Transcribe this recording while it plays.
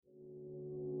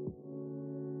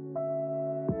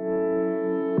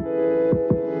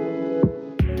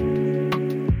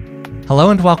Hello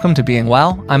and welcome to Being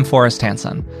Well. I'm Forrest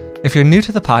Hanson. If you're new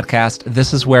to the podcast,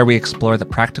 this is where we explore the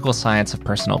practical science of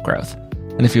personal growth.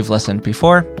 And if you've listened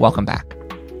before, welcome back.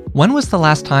 When was the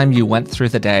last time you went through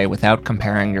the day without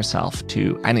comparing yourself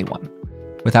to anyone?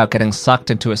 Without getting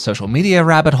sucked into a social media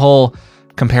rabbit hole,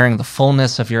 comparing the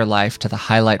fullness of your life to the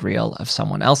highlight reel of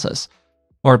someone else's?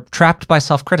 Or trapped by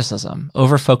self-criticism,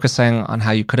 over-focusing on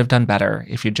how you could have done better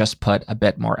if you just put a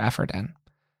bit more effort in?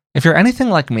 If you're anything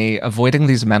like me, avoiding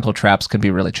these mental traps can be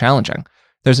really challenging.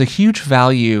 There's a huge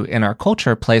value in our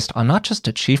culture placed on not just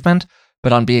achievement,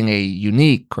 but on being a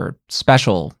unique or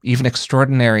special, even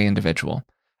extraordinary individual.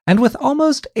 And with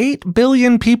almost 8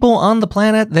 billion people on the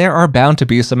planet, there are bound to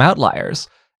be some outliers.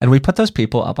 And we put those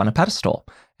people up on a pedestal.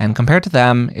 And compared to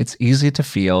them, it's easy to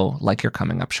feel like you're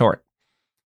coming up short.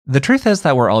 The truth is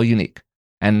that we're all unique,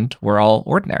 and we're all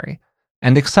ordinary.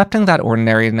 And accepting that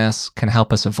ordinariness can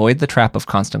help us avoid the trap of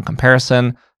constant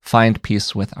comparison, find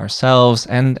peace with ourselves,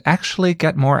 and actually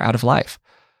get more out of life.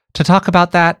 To talk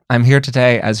about that, I'm here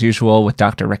today, as usual, with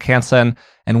Dr. Rick Hanson,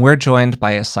 and we're joined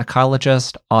by a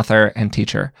psychologist, author, and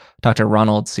teacher, Dr.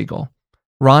 Ronald Siegel.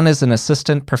 Ron is an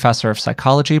assistant professor of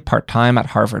psychology part-time at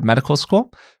Harvard Medical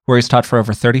School, where he's taught for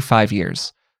over 35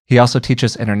 years. He also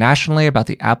teaches internationally about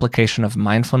the application of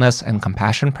mindfulness and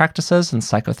compassion practices in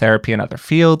psychotherapy and other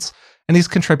fields, and he's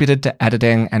contributed to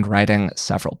editing and writing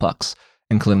several books,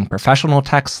 including professional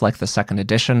texts like the second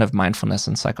edition of Mindfulness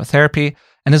in Psychotherapy,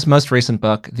 and his most recent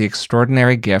book, The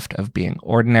Extraordinary Gift of Being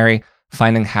Ordinary,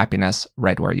 Finding Happiness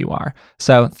Right Where You Are.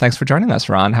 So thanks for joining us,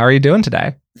 Ron. How are you doing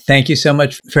today? Thank you so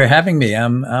much for having me.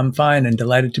 I'm fine and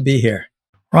delighted to be here.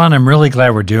 Ron, I'm really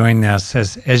glad we're doing this.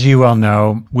 As you well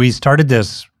know, we started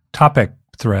this topic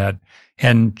thread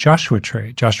in Joshua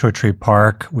Tree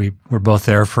Park. We were both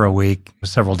there for a week,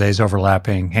 several days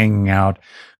overlapping, hanging out,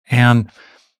 and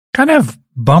kind of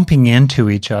bumping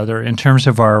into each other in terms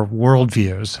of our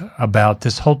worldviews about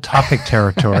this whole topic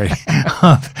territory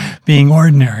of being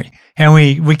ordinary. And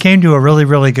we came to a really,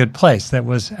 really good place that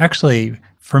was actually,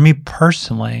 for me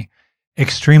personally,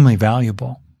 extremely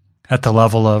valuable at the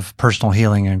level of personal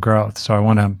healing and growth. So I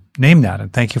want to name that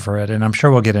and thank you for it. And I'm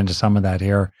sure we'll get into some of that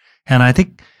here. And I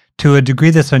think to a degree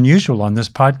that's unusual on this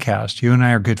podcast, you and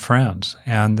I are good friends.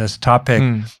 And this topic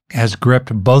has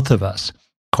gripped both of us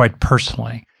quite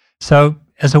personally. So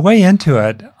as a way into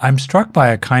it, I'm struck by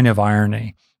a kind of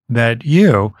irony that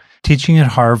you, teaching at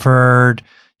Harvard,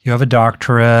 you have a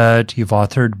doctorate, you've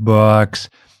authored books,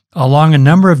 along a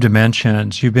number of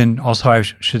dimensions. You've been also, I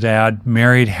should add,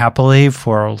 married happily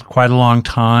for quite a long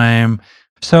time.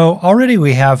 So already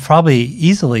we have probably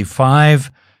easily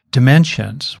 5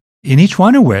 dimensions, in each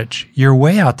one of which you're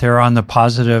way out there on the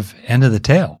positive end of the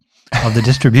tail of the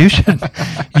distribution.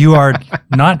 You are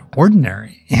not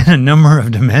ordinary in a number of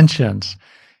dimensions.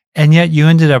 And yet you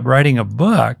ended up writing a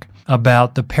book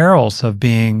about the perils of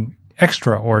being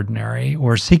extraordinary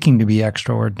or seeking to be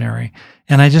extraordinary.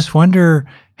 And I just wonder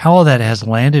how all that has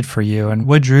landed for you and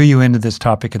what drew you into this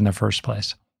topic in the first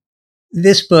place.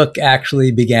 This book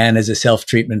actually began as a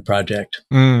self-treatment project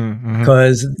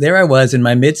because there I was in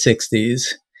my mid-60s,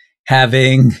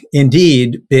 having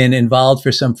indeed been involved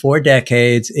for some 4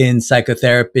 decades in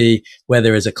psychotherapy,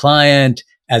 whether as a client,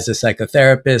 as a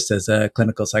psychotherapist, as a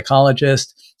clinical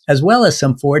psychologist, as well as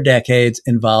some 4 decades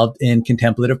involved in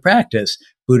contemplative practice,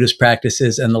 Buddhist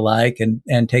practices and the like,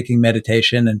 and taking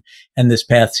meditation and this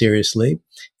path seriously.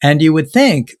 And you would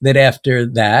think that after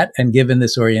that, and given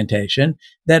this orientation,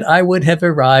 that I would have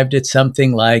arrived at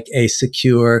something like a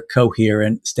secure,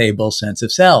 coherent, stable sense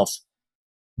of self.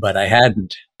 But I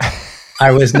hadn't.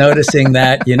 I was noticing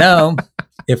that,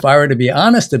 if I were to be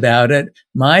honest about it,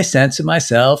 my sense of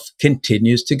myself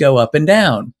continues to go up and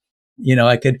down.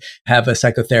 I could have a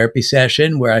psychotherapy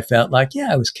session where I felt like,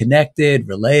 I was connected,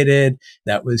 related,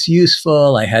 that was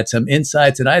useful. I had some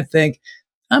insights, and I'd think,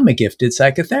 I'm a gifted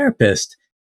psychotherapist.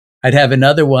 I'd have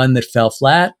another one that fell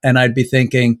flat, and I'd be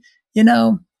thinking,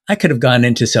 I could have gone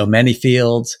into so many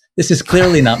fields. This is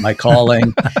clearly not my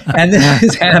calling. And this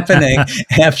is happening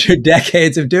after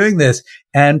decades of doing this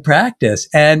and practice.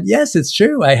 And yes, it's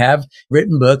true. I have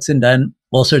written books and done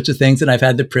all sorts of things. And I've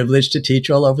had the privilege to teach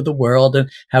all over the world and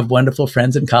have wonderful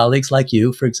friends and colleagues like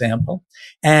you, for example.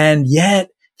 And yet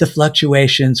the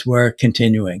fluctuations were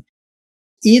continuing.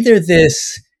 Either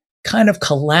this kind of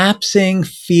collapsing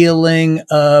feeling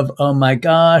of, oh my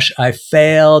gosh, I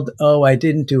failed. Oh, I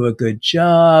didn't do a good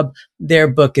job. Their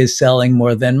book is selling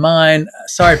more than mine.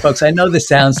 Sorry, folks. I know this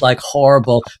sounds like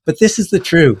horrible, but this is the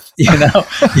truth.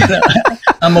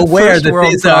 I'm aware first that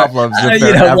world these problems,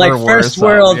 are, like first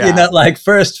world, like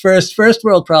first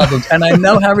world problems. And I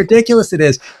know how ridiculous it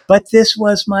is, but this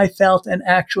was my felt and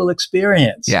actual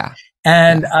experience. Yeah.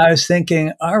 And I was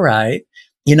thinking, all right,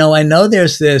 I know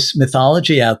there's this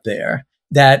mythology out there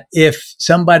that if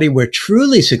somebody were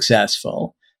truly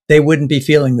successful, they wouldn't be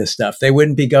feeling this stuff. They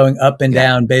wouldn't be going up and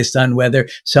down based on whether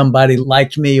somebody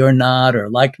liked me or not, or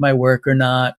liked my work or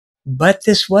not. But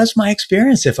this was my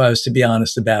experience, if I was to be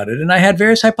honest about it. And I had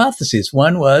various hypotheses.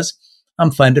 One was,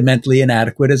 I'm fundamentally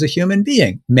inadequate as a human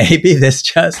being. Maybe I'm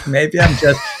just,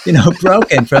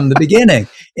 broken from the beginning.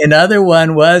 Another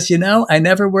one was, I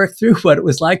never worked through what it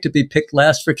was like to be picked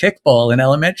last for kickball in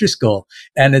elementary school.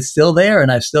 And it's still there.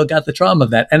 And I've still got the trauma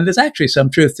of that. And there's actually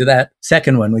some truth to that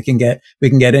second one. We can get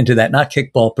into that, not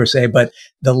kickball per se, but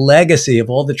the legacy of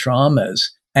all the traumas.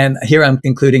 And here I'm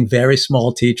including very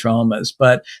small t traumas,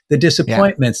 but the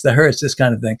disappointments, the hurts, this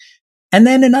kind of thing. And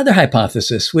then another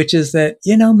hypothesis, which is that,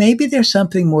 maybe there's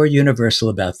something more universal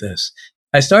about this.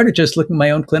 I started just looking at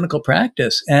my own clinical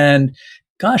practice, and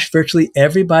gosh, virtually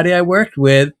everybody I worked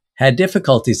with had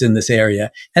difficulties in this area.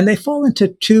 And they fall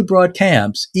into two broad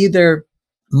camps, either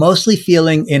mostly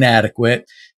feeling inadequate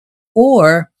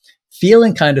or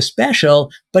feeling kind of special,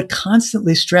 but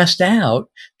constantly stressed out,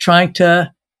 trying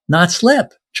to not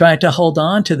slip, trying to hold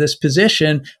on to this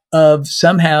position of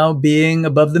somehow being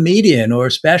above the median or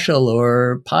special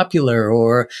or popular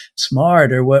or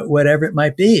smart or whatever it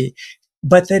might be.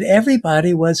 But that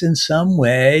everybody was in some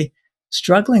way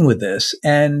struggling with this.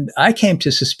 And I came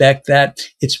to suspect that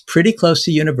it's pretty close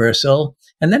to universal.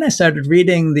 And then I started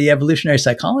reading the evolutionary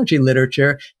psychology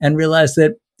literature and realized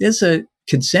that there's a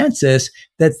consensus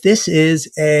that this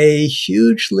is a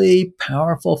hugely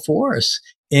powerful force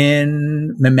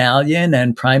in mammalian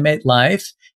and primate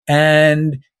life.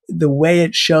 And the way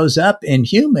it shows up in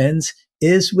humans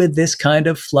is with this kind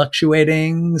of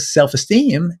fluctuating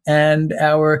self-esteem and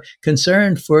our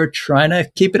concern for trying to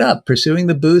keep it up, pursuing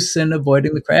the boosts and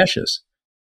avoiding the crashes.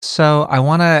 So I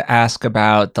want to ask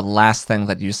about the last thing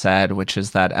that you said, which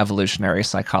is that evolutionary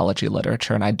psychology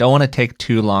literature. And I don't want to take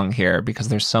too long here because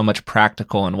there's so much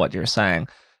practical in what you're saying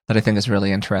that I think is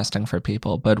really interesting for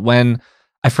people. But when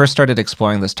I first started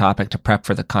exploring this topic to prep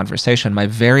for the conversation, my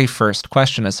very first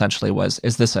question essentially was,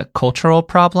 is this a cultural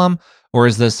problem or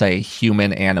is this a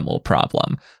human-animal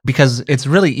problem? Because it's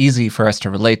really easy for us to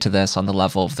relate to this on the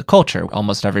level of the culture.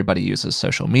 Almost everybody uses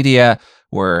social media.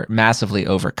 We're massively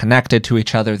over-connected to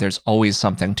each other. There's always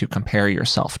something to compare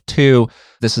yourself to.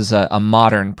 This is a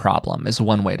modern problem, is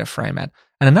one way to frame it.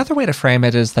 And another way to frame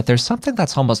it is that there's something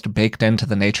that's almost baked into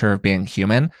the nature of being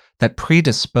human that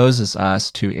predisposes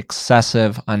us to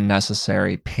excessive,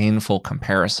 unnecessary, painful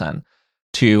comparison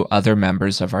to other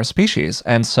members of our species.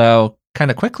 And so, kind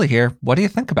of quickly here, what do you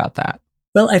think about that?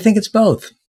 Well, I think it's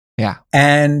both. Yeah.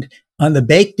 And on the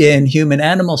baked-in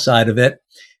human-animal side of it,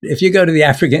 if you go to the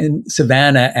African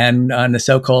savannah and on a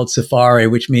so-called safari,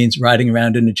 which means riding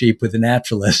around in a Jeep with a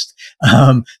naturalist,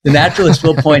 the naturalist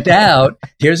will point out,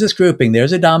 here's this grouping.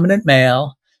 There's a dominant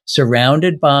male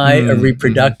surrounded by a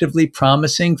reproductively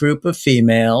promising group of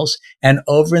females. And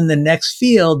over in the next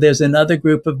field, there's another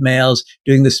group of males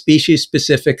doing the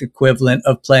species-specific equivalent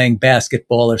of playing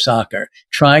basketball or soccer,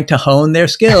 trying to hone their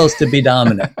skills to be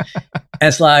dominant. And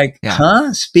it's like,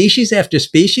 species after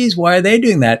species? Why are they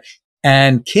doing that?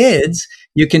 And kids,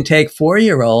 you can take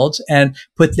 4-year-olds and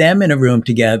put them in a room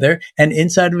together. And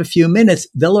inside of a few minutes,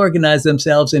 they'll organize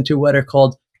themselves into what are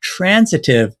called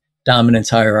transitive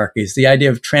dominance hierarchies. The idea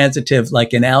of transitive,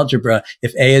 like in algebra,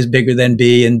 if A is bigger than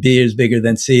B and B is bigger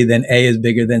than C, then A is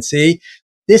bigger than C.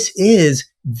 This is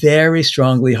very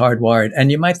strongly hardwired.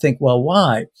 And you might think, well,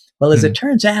 why? Well, as it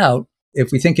turns out,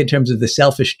 if we think in terms of the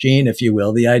selfish gene, if you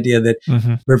will, the idea that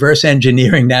reverse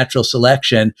engineering natural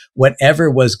selection, whatever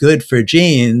was good for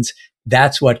genes,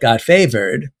 that's what got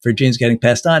favored for genes getting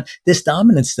passed on. This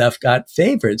dominant stuff got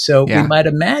favored. So we might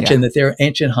imagine that there are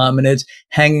ancient hominids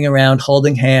hanging around,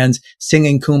 holding hands,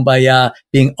 singing Kumbaya,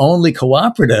 being only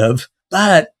cooperative,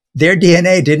 but their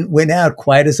DNA didn't win out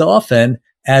quite as often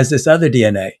as this other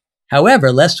DNA.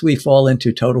 However, lest we fall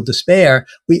into total despair,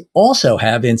 we also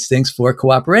have instincts for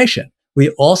cooperation. We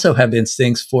also have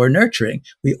instincts for nurturing.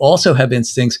 We also have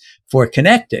instincts for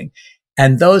connecting.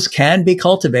 And those can be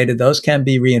cultivated. Those can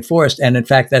be reinforced. And in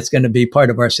fact, that's going to be part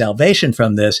of our salvation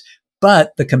from this.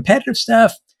 But the competitive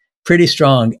stuff, pretty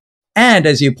strong. And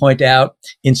as you point out,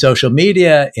 in social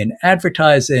media, in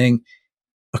advertising,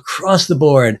 across the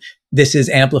board, this is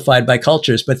amplified by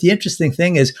cultures. But the interesting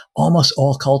thing is almost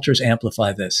all cultures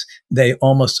amplify this. They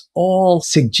almost all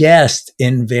suggest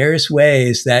in various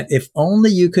ways that if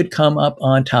only you could come up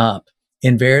on top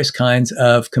in various kinds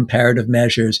of comparative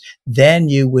measures, then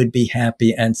you would be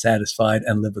happy and satisfied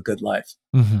and live a good life.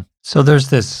 So there's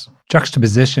this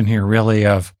juxtaposition here really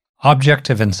of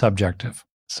objective and subjective.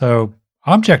 So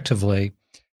objectively,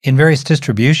 in various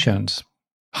distributions,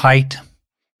 height,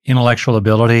 intellectual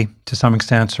ability, to some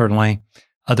extent, certainly,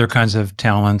 other kinds of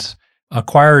talents,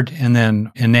 acquired and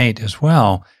then innate as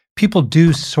well. People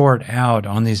do sort out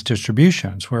on these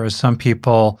distributions, whereas some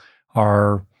people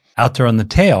are out there on the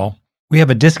tail. We have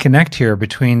a disconnect here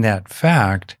between that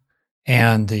fact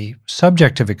and the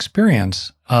subjective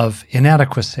experience of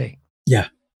inadequacy. Yeah.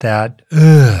 That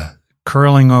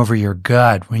curling over your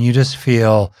gut when you just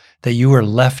feel that you were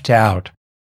left out.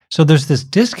 So there's this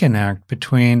disconnect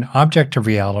between objective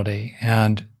reality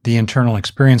and the internal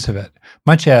experience of it,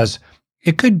 much as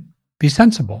it could be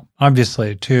sensible,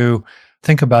 obviously, to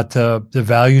think about the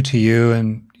value to you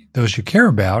and those you care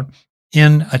about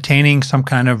in attaining some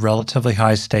kind of relatively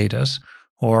high status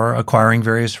or acquiring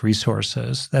various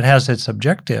resources that has its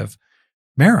objective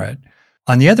merit.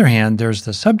 On the other hand, there's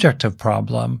the subjective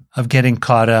problem of getting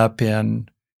caught up in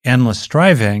endless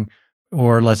striving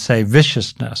or, let's say,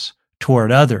 viciousness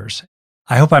toward others.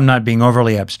 I hope I'm not being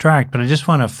overly abstract, but I just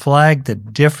want to flag the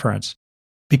difference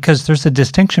because there's a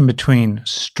distinction between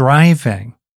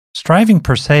striving. Striving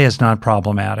per se is not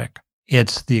problematic.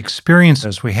 It's the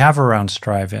experiences we have around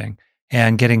striving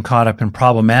and getting caught up in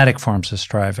problematic forms of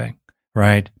striving,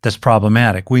 right? That's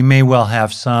problematic. We may well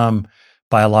have some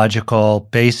biological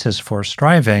basis for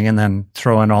striving and then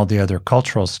throw in all the other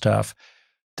cultural stuff.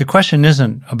 The question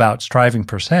isn't about striving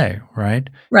per se, right?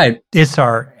 Right. It's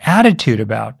our attitude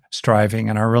about striving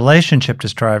and our relationship to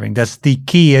striving. That's the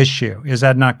key issue. Is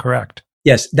that not correct?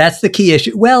 Yes, that's the key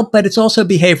issue. Well, but it's also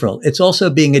behavioral. It's also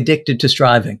being addicted to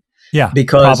striving. Yeah,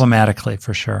 because problematically,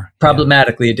 for sure.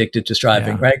 Problematically addicted to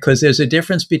striving, right? Because there's a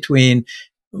difference between,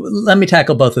 let me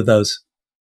tackle both of those.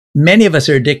 Many of us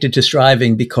are addicted to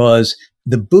striving because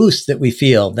the boost that we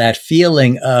feel, that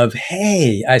feeling of,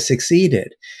 hey, I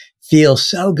succeeded, feels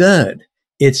so good.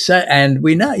 And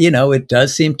we know, it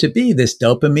does seem to be this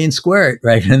dopamine squirt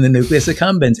right in the nucleus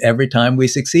accumbens every time we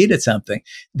succeed at something.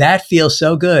 That feels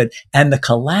so good. And the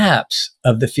collapse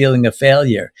of the feeling of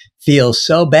failure feels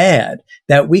so bad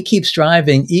that we keep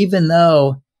striving even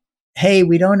though, hey,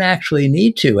 we don't actually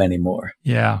need to anymore.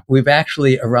 Yeah. We've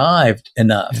actually arrived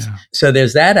enough. Yeah. So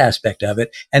there's that aspect of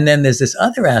it. And then there's this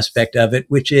other aspect of it,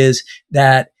 which is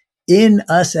that in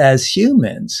us as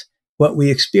humans, what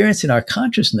we experience in our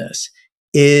consciousness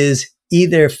is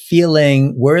either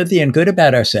feeling worthy and good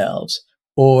about ourselves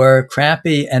or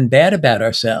crappy and bad about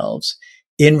ourselves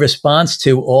in response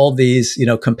to all these,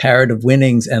 comparative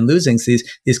winnings and losings,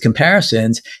 these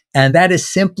comparisons. And that is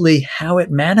simply how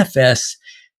it manifests,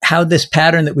 how this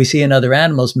pattern that we see in other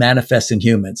animals manifests in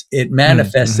humans. It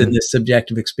manifests in this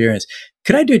subjective experience.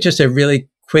 Could I do just a really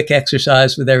quick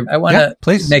exercise with everybody? I want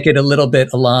to make it a little bit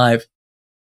alive.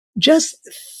 Just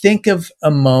think of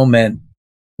a moment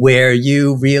where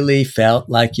you really felt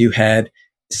like you had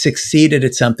succeeded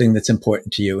at something that's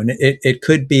important to you. And it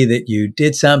could be that you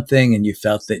did something and you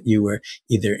felt that you were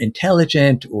either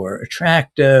intelligent or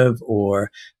attractive or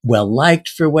well-liked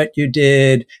for what you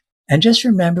did. And just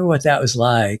remember what that was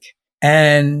like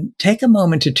and take a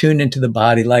moment to tune into the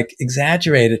body, like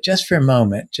exaggerate it just for a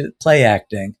moment, just play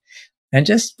acting and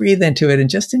just breathe into it and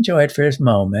just enjoy it for a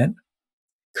moment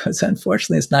because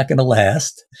unfortunately it's not going to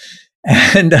last.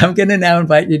 And I'm going to now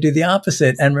invite you to do the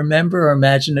opposite and remember or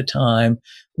imagine a time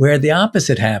where the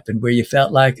opposite happened, where you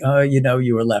felt like,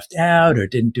 you were left out or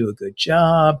didn't do a good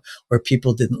job or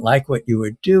people didn't like what you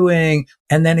were doing.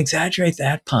 And then exaggerate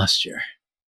that posture.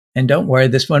 And don't worry,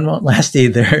 this one won't last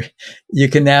either. You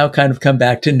can now kind of come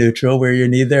back to neutral where you're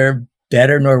neither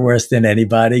better nor worse than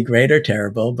anybody, great or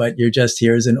terrible, but you're just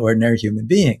here as an ordinary human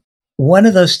being. One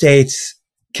of those states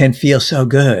can feel so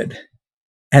good.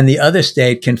 And the other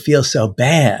state can feel so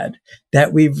bad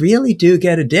that we really do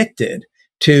get addicted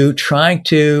to trying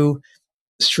to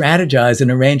strategize and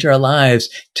arrange our lives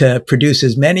to produce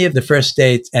as many of the first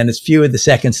states and as few of the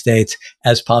second states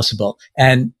as possible.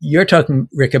 And you're talking,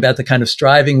 Rick, about the kind of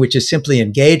striving, which is simply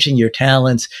engaging your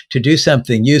talents to do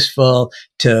something useful,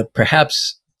 to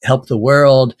perhaps help the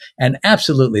world. And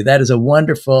absolutely, that is a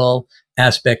wonderful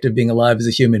aspect of being alive as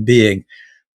a human being.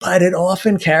 But it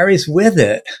often carries with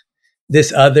it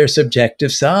this other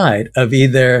subjective side of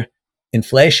either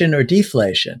inflation or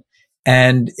deflation.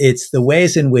 And it's the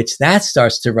ways in which that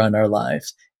starts to run our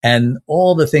lives and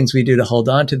all the things we do to hold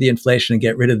on to the inflation and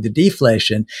get rid of the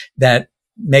deflation that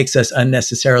makes us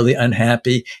unnecessarily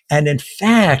unhappy. And in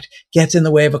fact, gets in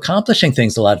the way of accomplishing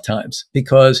things a lot of times,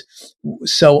 because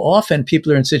so often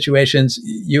people are in situations,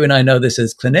 you and I know this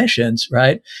as clinicians,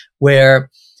 right? Where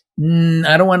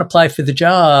I don't want to apply for the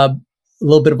job, a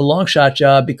little bit of a long shot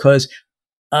job, because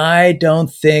I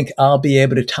don't think I'll be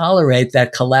able to tolerate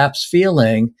that collapse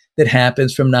feeling that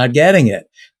happens from not getting it.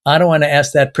 I don't want to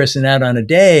ask that person out on a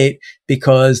date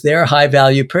because they're a high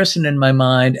value person in my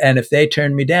mind. And if they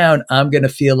turn me down, I'm going to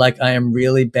feel like I am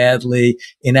really badly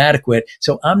inadequate.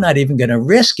 So I'm not even going to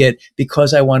risk it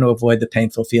because I want to avoid the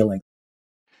painful feeling.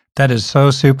 That is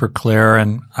so super clear.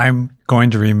 And I'm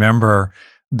going to remember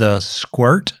the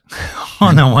squirt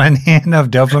on the one hand of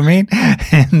dopamine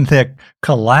and the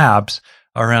collapse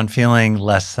around feeling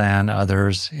less than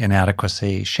others,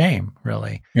 inadequacy, shame,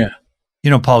 really. Yeah. You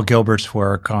know, Paul Gilbert's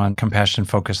work on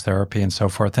compassion-focused therapy and so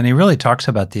forth, and he really talks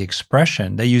about the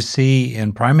expression that you see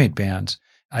in primate bands.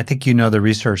 I think you know the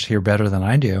research here better than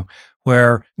I do,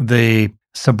 where the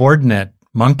subordinate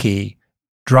monkey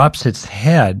drops its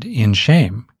head in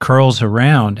shame, curls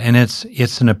around, and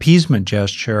it's an appeasement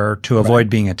gesture to avoid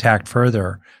being attacked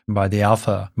further by the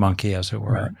alpha monkey, as it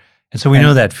were. Right. And so we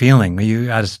know that feeling. You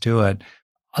got to do it.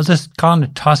 I'll just kind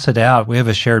of toss it out. We have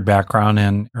a shared background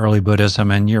in early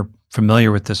Buddhism, and you're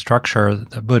familiar with the structure.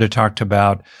 The Buddha talked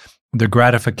about the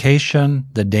gratification,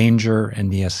 the danger, and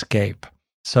the escape.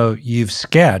 So you've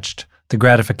sketched the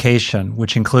gratification,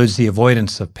 which includes the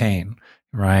avoidance of pain,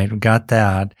 right? We got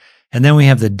that. And then we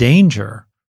have the danger.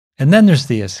 And then there's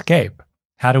the escape.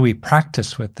 How do we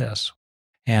practice with this?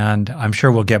 And I'm sure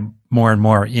we'll get more and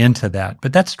more into that.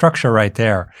 But that structure right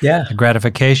there, the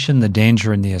gratification, the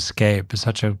danger, and the escape is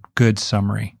such a good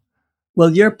summary.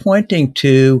 Well, you're pointing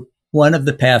to one of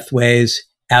the pathways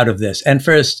out of this. And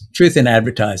first, truth in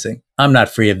advertising. I'm not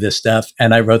free of this stuff,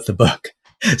 and I wrote the book.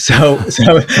 So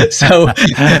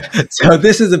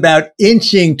this is about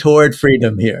inching toward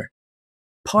freedom here.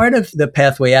 Part of the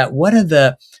pathway out, one of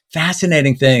the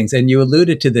fascinating things, and you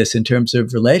alluded to this in terms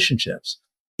of relationships,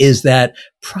 is that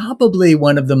probably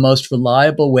one of the most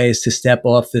reliable ways to step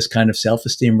off this kind of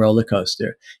self-esteem roller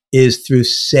coaster is through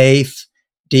safe,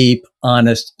 deep,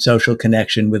 honest social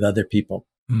connection with other people.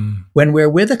 When we're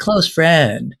with a close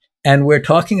friend and we're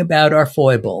talking about our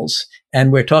foibles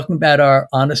and we're talking about our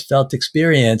honest felt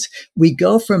experience, we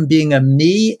go from being a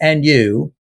me and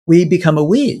you, we become a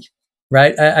we,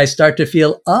 right? I start to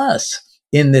feel us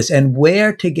in this, and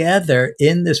we're together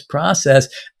in this process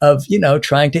of,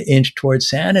 trying to inch towards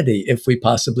sanity if we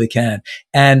possibly can.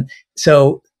 And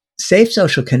so safe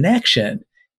social connection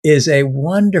is a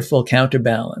wonderful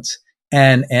counterbalance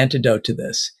and antidote to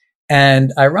this.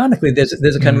 And ironically, there's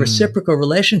a kind of reciprocal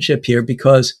relationship here,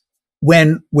 because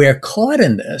when we're caught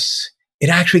in this, it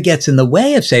actually gets in the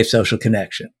way of safe social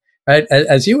connection, right?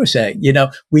 As you were saying,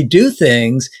 we do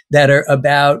things that are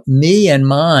about me and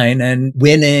mine and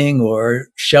winning or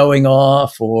showing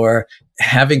off or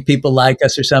having people like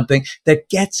us or something that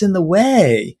gets in the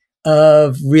way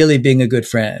of really being a good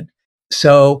friend.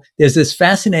 So there's this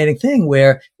fascinating thing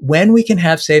where when we can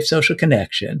have safe social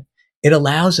connection, it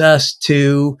allows us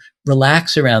to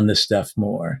relax around this stuff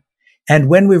more. And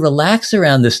when we relax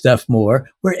around this stuff more,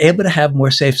 we're able to have more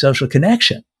safe social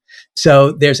connection.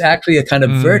 So there's actually a kind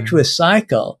of virtuous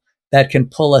cycle that can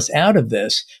pull us out of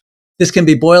this. This can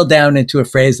be boiled down into a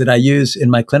phrase that I use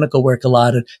in my clinical work a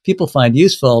lot and people find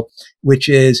useful, which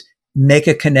is make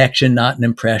a connection, not an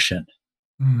impression.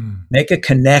 Make a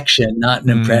connection, not an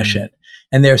impression.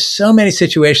 And there are so many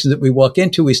situations that we walk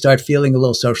into, we start feeling a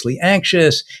little socially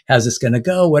anxious. How's this going to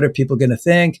go? What are people going to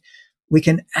think? We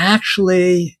can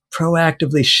actually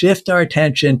proactively shift our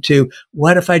attention to,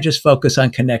 what if I just focus on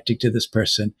connecting to this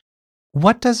person?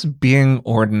 What does being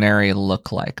ordinary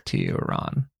look like to you,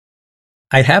 Ron?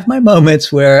 I have my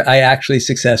moments where I actually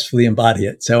successfully embody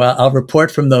it. So I'll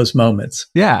report from those moments.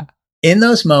 Yeah. In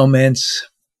those moments,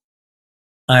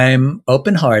 I'm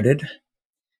open-hearted,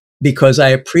 because I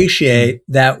appreciate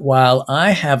that while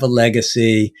I have a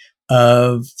legacy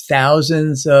of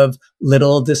thousands of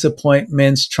little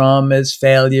disappointments, traumas,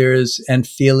 failures, and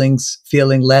feeling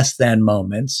less than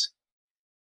moments,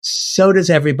 so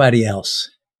does everybody else.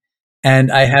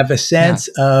 And I have a sense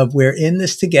of we're in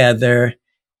this together,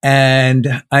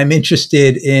 and I'm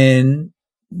interested in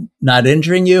not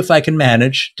injuring you if I can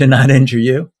manage to not injure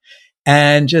you,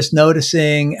 and just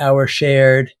noticing our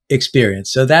shared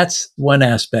experience. So that's one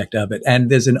aspect of it. And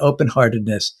there's an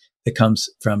open-heartedness that comes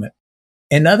from it.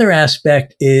 Another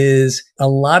aspect is a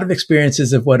lot of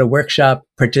experiences of what a workshop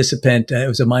participant, it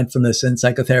was a mindfulness and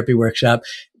psychotherapy workshop,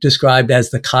 described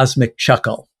as the cosmic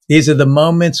chuckle. These are the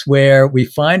moments where we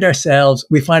find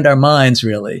our minds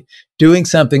really doing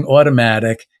something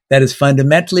automatic that is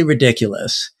fundamentally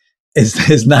ridiculous,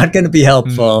 is not going to be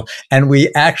helpful. And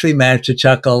we actually manage to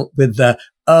chuckle with the,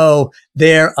 oh,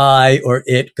 there I or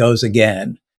it goes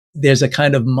again. There's a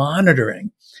kind of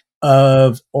monitoring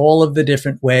of all of the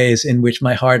different ways in which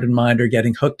my heart and mind are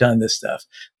getting hooked on this stuff.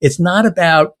 It's not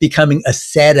about becoming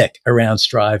ascetic around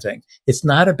striving. It's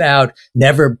not about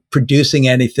never producing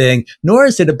anything, nor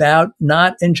is it about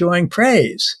not enjoying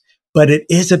praise. But it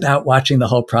is about watching the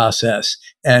whole process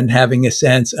and having a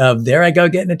sense of, there I go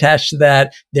getting attached to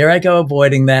that, there I go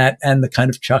avoiding that, and the kind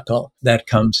of chuckle that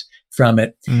comes from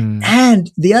it.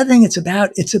 And the other thing it's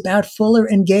about fuller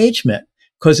engagement.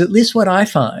 Because at least what I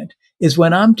find is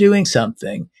when I'm doing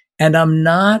something and I'm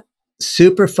not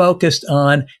super focused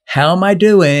on how am I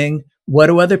doing, what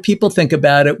do other people think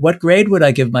about it, what grade would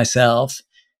I give myself,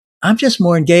 I'm just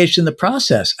more engaged in the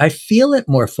process. I feel it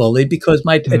more fully because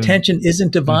my attention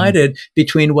isn't divided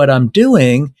between what I'm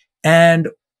doing and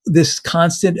this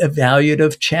constant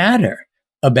evaluative chatter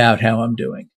about how I'm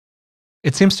doing.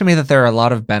 It seems to me that there are a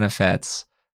lot of benefits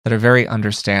that are very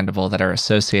understandable that are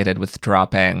associated with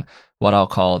dropping what I'll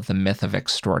call the myth of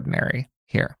extraordinary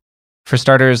here. For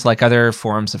starters, like other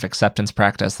forms of acceptance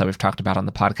practice that we've talked about on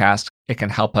the podcast, it can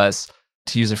help us,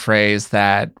 to use a phrase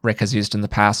that Rick has used in the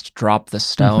past, drop the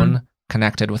stone,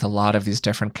 connected with a lot of these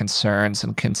different concerns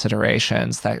and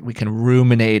considerations that we can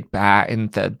ruminate back in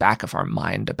the back of our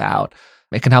mind about.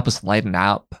 It can help us lighten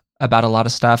up about a lot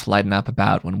of stuff, lighten up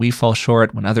about when we fall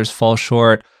short, when others fall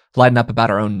short, lighten up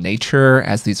about our own nature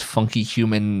as these funky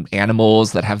human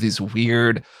animals that have these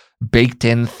weird baked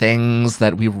in things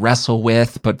that we wrestle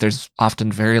with, but there's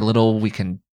often very little we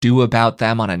can do about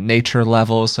them on a nature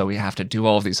level. So we have to do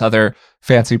all of these other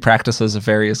fancy practices of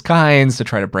various kinds to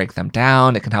try to break them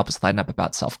down. It can help us lighten up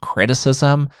about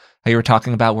self-criticism, how you were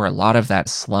talking about, where a lot of that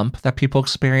slump that people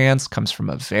experience comes from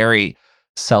a very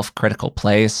self-critical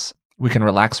place. We can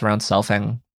relax around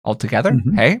selfing altogether.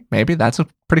 Hey, maybe that's a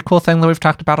pretty cool thing that we've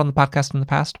talked about on the podcast in the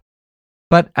past.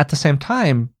 But at the same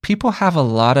time, people have a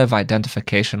lot of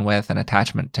identification with and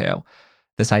attachment to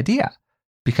this idea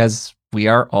because we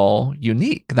are all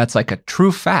unique. That's like a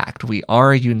true fact. We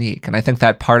are unique. And I think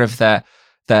that part of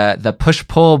the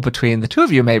push-pull between the two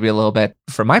of you, maybe a little bit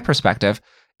from my perspective,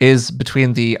 is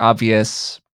between the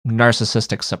obvious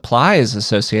narcissistic supplies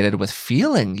associated with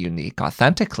feeling unique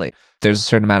authentically. There's a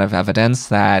certain amount of evidence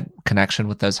that connection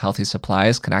with those healthy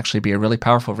supplies can actually be a really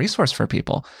powerful resource for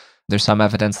people. There's some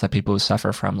evidence that people who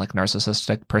suffer from like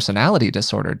narcissistic personality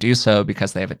disorder do so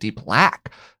because they have a deep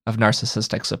lack of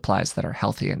narcissistic supplies that are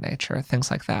healthy in nature,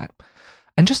 things like that.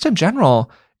 And just in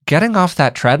general, getting off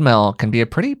that treadmill can be a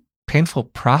pretty painful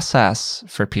process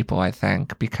for people, I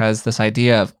think, because this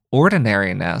idea of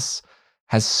ordinariness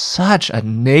has such a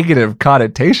negative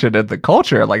connotation in the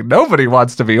culture. Like nobody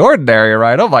wants to be ordinary,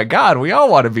 right? Oh my God, we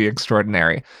all want to be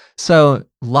extraordinary. So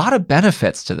a lot of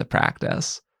benefits to the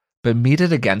practice, but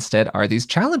meted against it are these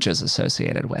challenges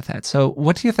associated with it. So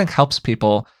what do you think helps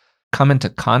people come into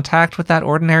contact with that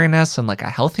ordinariness in like a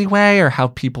healthy way, or how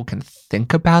people can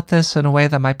think about this in a way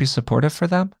that might be supportive for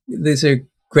them? These are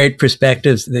great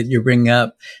perspectives that you bring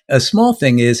up. A small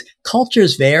thing is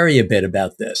cultures vary a bit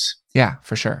about this. Yeah,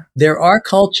 for sure. There are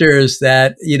cultures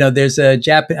that, there's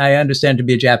I understand to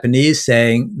be a Japanese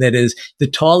saying that is, the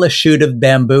tallest shoot of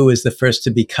bamboo is the first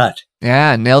to be cut.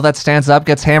 Yeah, nail that stands up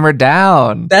gets hammered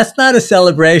down. That's not a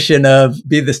celebration of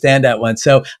be the standout one.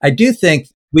 So I do think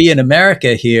we in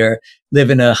America here live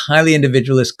in a highly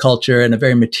individualist culture and a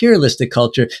very materialistic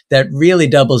culture that really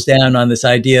doubles down on this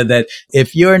idea that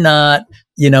if you're not,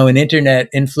 an internet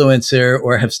influencer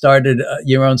or have started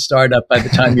your own startup by the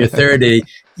time you're 30,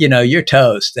 you're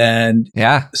toast. And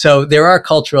so there are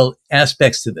cultural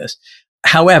aspects to this.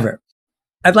 However,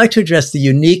 I'd like to address the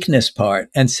uniqueness part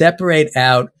and separate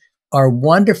out our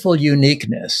wonderful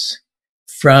uniqueness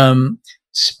from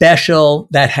special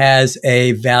that has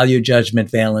a value judgment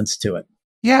valence to it.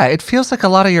 Yeah, it feels like a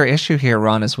lot of your issue here,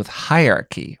 Ron, is with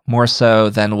hierarchy, more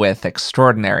so than with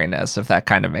extraordinariness, if that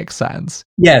kind of makes sense.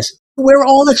 Yes, we're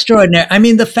all extraordinary. I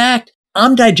mean, the fact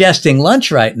I'm digesting lunch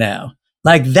right now,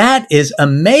 like that is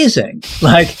amazing.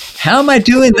 Like, how am I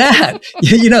doing that?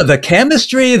 The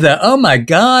chemistry, oh my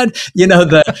God,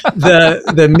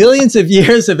 the millions of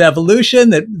years of evolution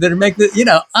that make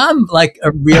the, I'm like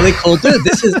a really cool dude.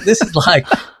 This is like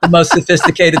the most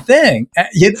sophisticated thing.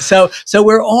 So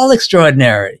we're all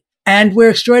extraordinary, and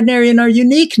we're extraordinary in our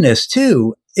uniqueness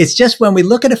too. It's just when we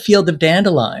look at a field of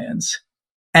dandelions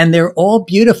and they're all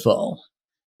beautiful,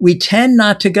 we tend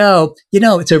not to go,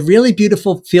 it's a really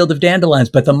beautiful field of dandelions,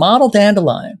 but the model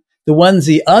dandelion, the ones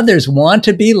the others want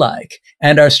to be like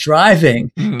and are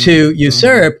striving to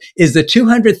usurp, is the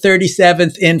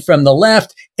 237th in from the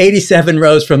left, 87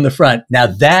 rows from the front. Now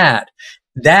that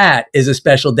is a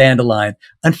special dandelion.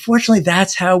 Unfortunately,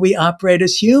 that's how we operate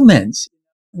as humans.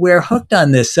 We're hooked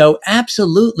on this. So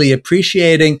absolutely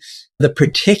appreciating the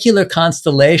particular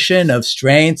constellation of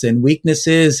strengths and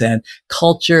weaknesses and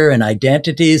culture and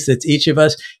identities that's each of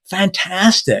us,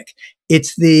 fantastic.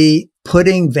 It's the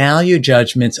putting value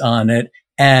judgments on it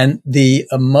and the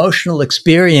emotional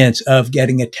experience of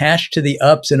getting attached to the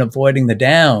ups and avoiding the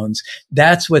downs.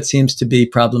 That's what seems to be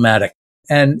problematic.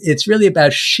 And it's really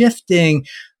about shifting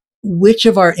which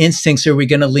of our instincts are we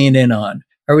going to lean in on?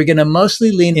 Are we going to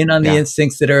mostly lean in on the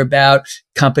instincts that are about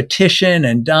competition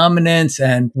and dominance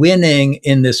and winning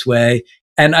in this way?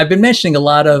 And I've been mentioning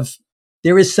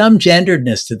there is some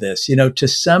genderedness to this. To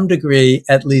some degree,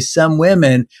 at least some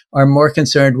women are more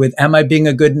concerned with, am I being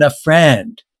a good enough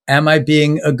friend? Am I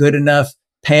being a good enough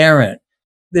parent?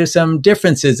 There's some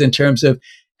differences in terms of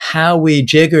how we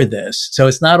jigger this. So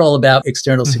it's not all about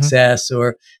external success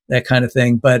or that kind of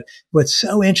thing. But what's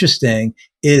so interesting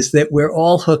is that we're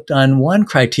all hooked on one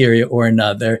criteria or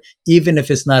another, even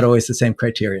if it's not always the same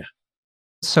criteria.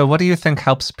 So what do you think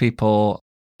helps people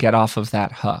get off of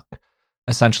that hook?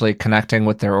 Essentially connecting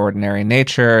with their ordinary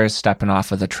nature, stepping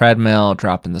off of the treadmill,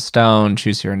 dropping the stone,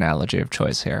 choose your analogy of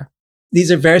choice here.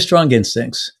 These are very strong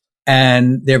instincts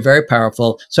and they're very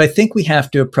powerful. So I think we have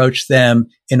to approach them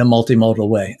in a multimodal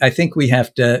way. I think we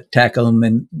have to tackle them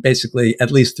in basically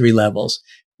at least 3 levels.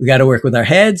 We got to work with our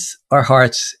heads, our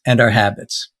hearts, and our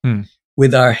habits.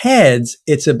 With our heads,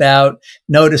 it's about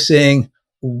noticing,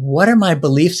 what are my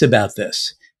beliefs about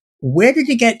this? Where did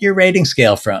you get your rating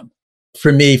scale from?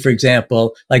 For me, for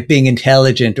example, like being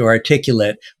intelligent or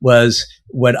articulate was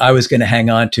what I was going to hang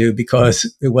on to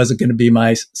because it wasn't going to be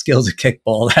my skills at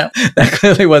kickball. That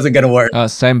clearly wasn't going to work. Oh,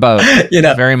 same boat.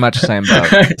 Very much same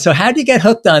boat. So how do you get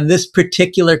hooked on this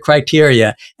particular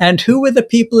criteria? And who were the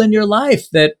people in your life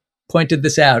that pointed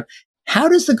this out? How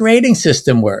does the grading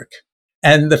system work?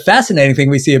 And the fascinating thing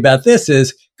we see about this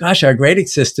is, gosh, our grading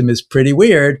system is pretty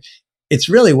weird. It's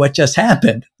really what just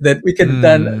happened, that we could have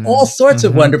done all sorts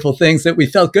of wonderful things that we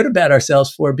felt good about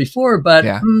ourselves for before, but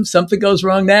something goes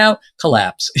wrong now,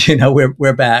 collapse.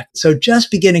 We're back. So just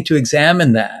beginning to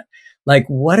examine that, like,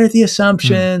 what are the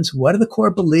assumptions? What are the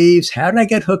core beliefs? How did I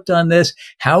get hooked on this?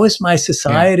 How is my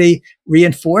society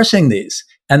reinforcing these?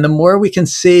 And the more we can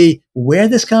see where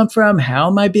this come from, how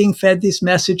am I being fed these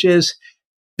messages?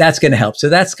 That's going to help. So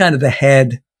that's kind of the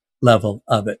head level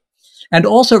of it. And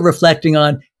also reflecting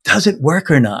on, does it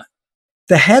work or not?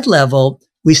 The head level,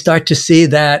 we start to see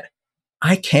that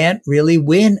I can't really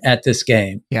win at this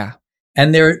game. Yeah.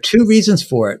 And there are 2 reasons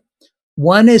for it.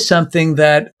 One is something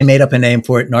that I made up a name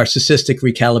for it, narcissistic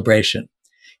recalibration.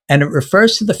 And it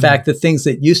refers to the fact that things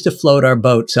that used to float our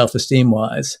boat self-esteem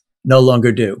wise no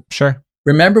longer do. Sure.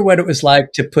 Remember what it was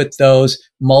like to put those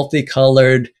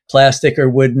multicolored plastic or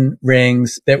wooden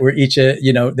rings that were each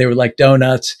they were like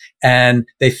donuts and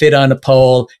they fit on a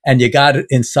pole and you got it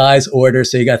in size order.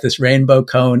 So you got this rainbow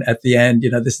cone at the end.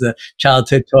 This is a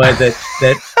childhood toy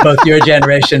that both your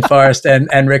generation, Forrest,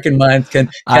 and Rick and mine can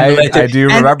relate to. I do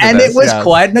remember and this. It was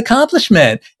quite an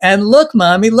accomplishment. And look,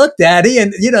 mommy, look, daddy.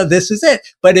 And this is it.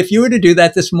 But if you were to do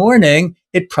that this morning,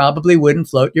 it probably wouldn't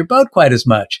float your boat quite as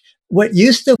much. What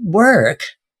used to work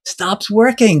stops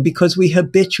working because we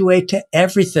habituate to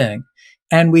everything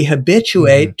and we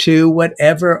habituate to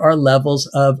whatever our levels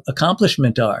of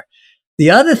accomplishment are.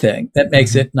 The other thing that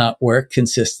makes it not work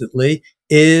consistently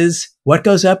is what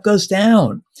goes up goes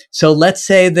down. So let's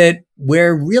say that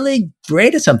we're really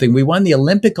great at something. We won the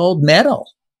Olympic gold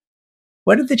medal.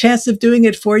 What are the chances of doing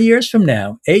it 4 years from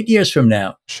now, 8 years from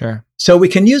now? Sure. So we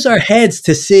can use our heads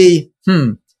to see,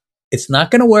 it's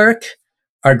not going to work.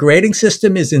 Our grading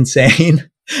system is insane.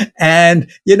 And,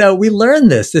 we learn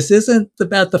this. This isn't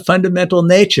about the fundamental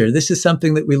nature. This is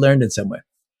something that we learned in some way.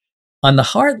 On the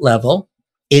heart level,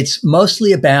 it's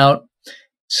mostly about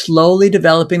slowly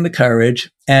developing the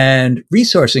courage and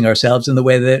resourcing ourselves in the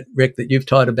way that, Rick, that you've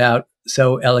taught about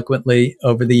so eloquently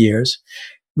over the years,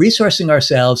 resourcing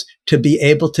ourselves to be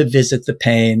able to visit the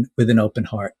pain with an open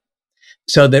heart.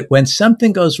 So that when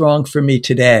something goes wrong for me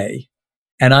today,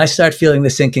 and I start feeling the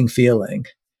sinking feeling,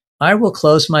 I will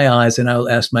close my eyes and I will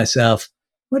ask myself,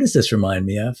 what does this remind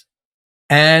me of?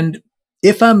 And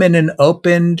if I'm in an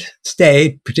opened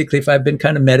state, particularly if I've been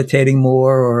kind of meditating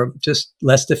more or just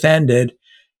less defended,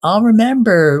 I'll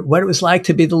remember what it was like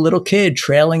to be the little kid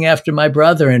trailing after my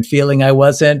brother and feeling I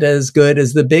wasn't as good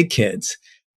as the big kids.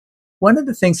 One of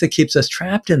the things that keeps us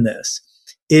trapped in this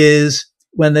is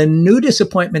when the new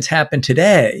disappointments happen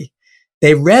today,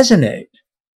 they resonate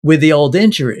with the old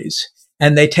injuries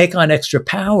and they take on extra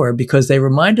power because they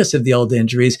remind us of the old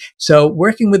injuries. So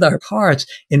working with our hearts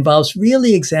involves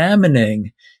really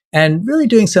examining and really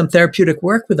doing some therapeutic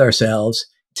work with ourselves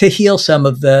to heal some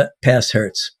of the past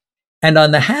hurts. And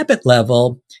on the habit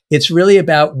level, it's really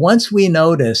about once we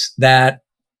notice that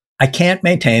I can't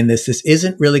maintain this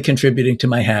isn't really contributing to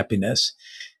my happiness,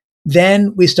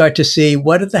 then we start to see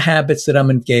what are the habits that I'm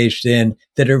engaged in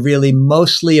that are really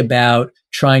mostly about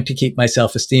trying to keep my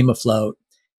self-esteem afloat.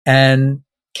 And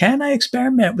can I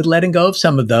experiment with letting go of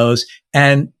some of those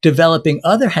and developing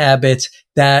other habits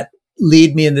that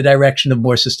lead me in the direction of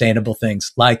more sustainable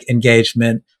things like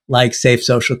engagement, like safe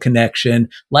social connection,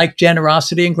 like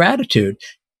generosity and gratitude,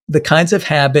 the kinds of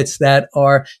habits that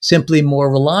are simply more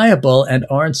reliable and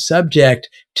aren't subject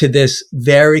to this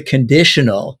very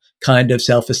conditional kind of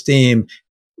self-esteem.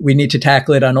 We need to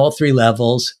tackle it on all three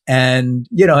levels and,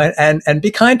 and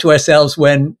be kind to ourselves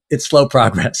when it's slow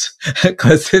progress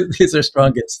because these are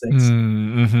strong instincts.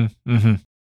 Mm-hmm, mm-hmm.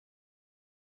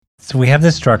 So we have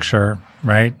this structure,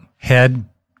 right? Head,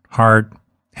 heart,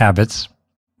 habits.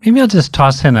 Maybe I'll just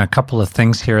toss in a couple of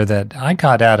things here that I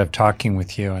got out of talking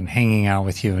with you and hanging out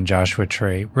with you in Joshua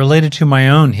Tree related to my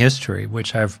own history,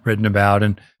 which I've written about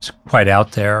and it's quite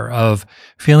out there, of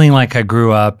feeling like I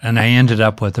grew up and I ended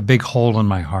up with a big hole in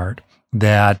my heart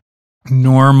that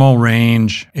normal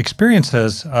range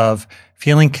experiences of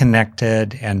feeling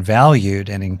connected and valued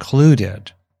and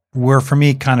included were for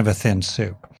me kind of a thin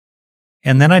soup.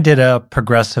 And then I did a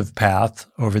progressive path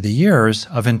over the years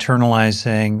of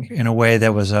internalizing in a way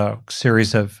that was a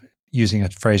series of, using a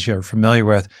phrase you're familiar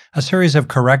with, a series of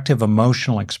corrective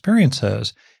emotional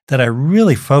experiences that I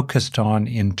really focused on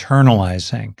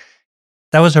internalizing.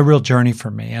 That was a real journey for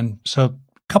me. And so a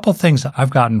couple of things I've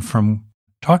gotten from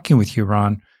talking with you,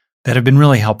 Ron, that have been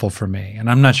really helpful for me. And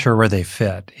I'm not sure where they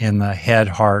fit in the head,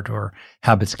 heart, or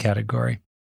habits category.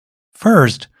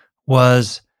 First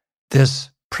was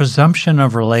this presumption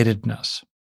of relatedness.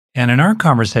 And in our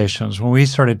conversations, when we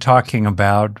started talking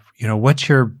about, what's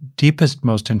your deepest,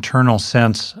 most internal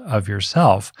sense of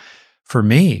yourself, for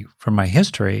me, from my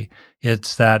history,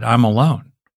 it's that I'm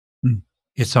alone.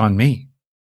 It's on me.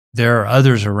 There are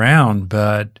others around,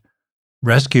 but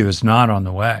rescue is not on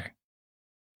the way.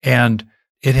 And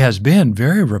it has been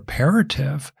very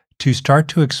reparative to start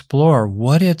to explore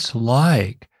what it's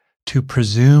like to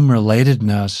presume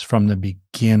relatedness from the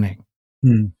beginning.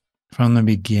 From the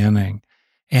beginning,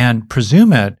 and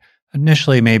presume it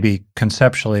initially, maybe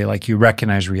conceptually, like you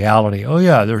recognize reality. Oh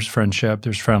yeah, there's friendship,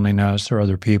 there's friendliness, there are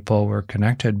other people, we're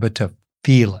connected, but to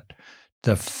feel it,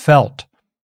 the felt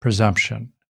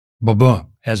presumption,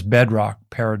 boom, as bedrock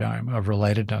paradigm of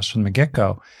relatedness from the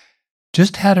get-go,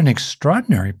 just had an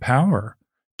extraordinary power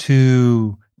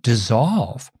to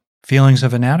dissolve feelings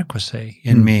of inadequacy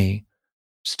in me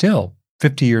still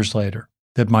 50 years later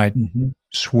that might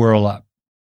swirl up.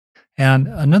 And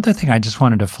another thing I just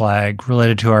wanted to flag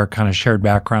related to our kind of shared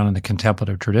background in the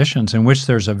contemplative traditions, in which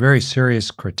there's a very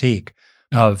serious critique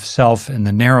of self in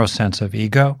the narrow sense of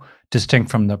ego,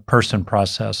 distinct from the person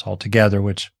process altogether,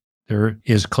 which there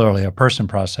is clearly a person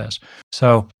process.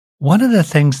 So one of the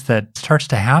things that starts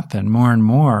to happen more and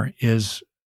more is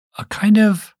a kind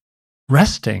of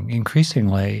resting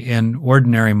increasingly in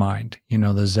ordinary mind,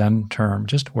 the Zen term,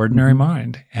 just ordinary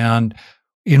mind, and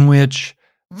in which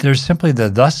there's simply the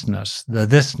thusness, the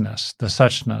thisness, the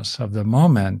suchness of the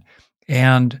moment.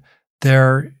 And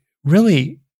there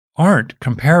really aren't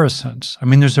comparisons. I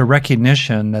mean, there's a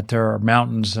recognition that there are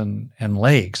mountains and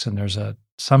lakes, and there's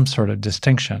some sort of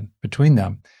distinction between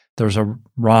them. There's a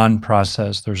Ron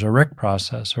process, there's a Rick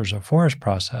process, there's a Forrest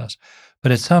process.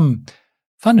 But at some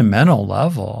fundamental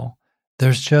level,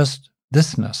 there's just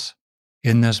thisness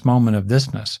in this moment of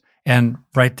thisness. And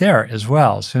right there as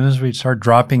well, as soon as we start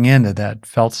dropping into that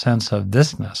felt sense of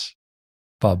thisness,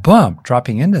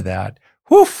 dropping into that,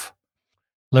 whoof,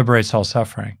 liberates all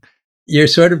suffering. You're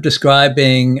sort of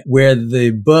describing where the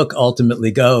book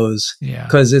ultimately goes,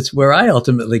 because it's where I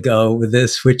ultimately go with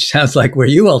this, which sounds like where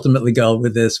you ultimately go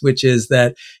with this, which is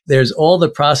that there's all the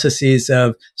processes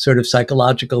of sort of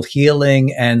psychological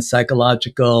healing and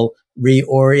psychological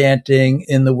reorienting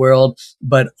in the world.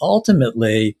 But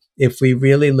ultimately, if we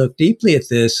really look deeply at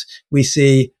this, we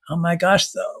see, oh my gosh,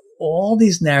 all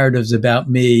these narratives about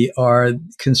me are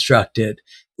constructed.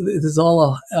 This is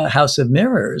all a house of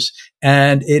mirrors.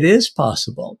 And it is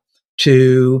possible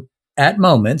to, at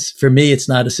moments, for me, it's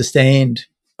not a sustained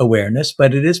awareness,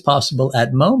 but it is possible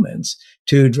at moments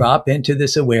to drop into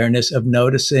this awareness of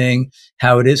noticing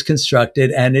how it is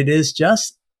constructed. And it is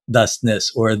just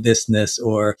thusness or thisness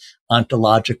or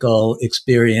ontological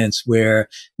experience where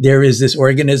there is this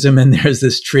organism and there's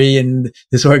this tree and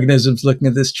this organism's looking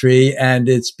at this tree and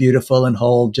it's beautiful and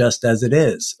whole just as it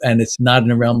is. And it's not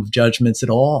in a realm of judgments at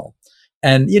all.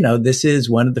 And, this is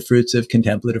one of the fruits of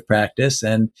contemplative practice.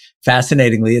 And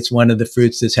fascinatingly, it's one of the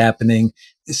fruits that's happening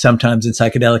sometimes in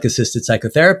psychedelic assisted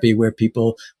psychotherapy, where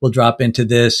people will drop into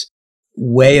this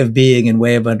way of being and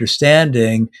way of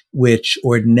understanding, which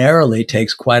ordinarily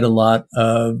takes quite a lot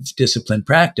of disciplined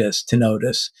practice to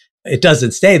notice. It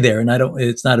doesn't stay there. And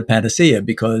it's not a panacea,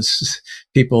 because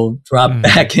people drop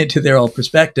back into their old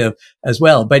perspective as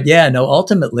well. But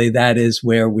ultimately that is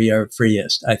where we are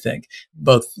freest. I think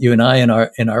both you and I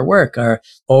in our work are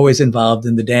always involved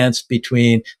in the dance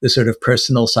between the sort of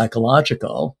personal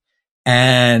psychological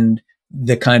and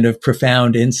the kind of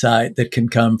profound insight that can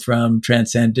come from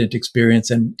transcendent experience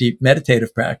and deep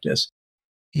meditative practice.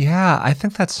 Yeah, I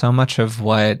think that's so much of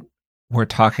what we're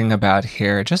talking about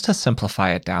here, just to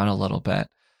simplify it down a little bit,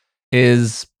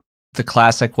 is the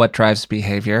classic what drives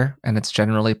behavior, and it's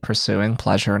generally pursuing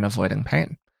pleasure and avoiding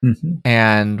pain. Mm-hmm.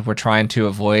 And we're trying to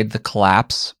avoid the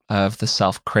collapse of the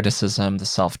self-criticism, the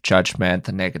self-judgment,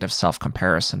 the negative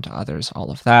self-comparison to others,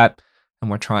 all of that. And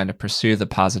we're trying to pursue the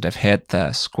positive hit,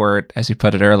 the squirt, as you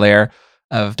put it earlier,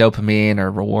 of dopamine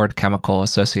or reward chemical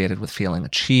associated with feeling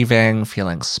achieving,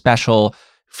 feeling special,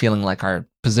 feeling like our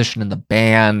position in the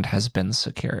band has been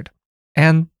secured.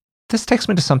 And this takes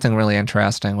me to something really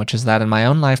interesting, which is that in my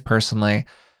own life personally,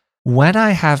 when I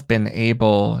have been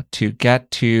able to get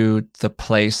to the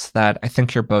place that I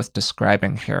think you're both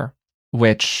describing here,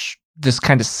 which this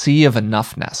kind of sea of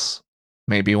enoughness,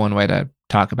 maybe one way to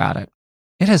talk about it,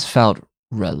 it has felt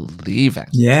relieving.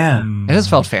 Yeah. It has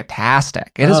felt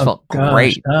fantastic. It has felt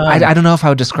great. I don't know if I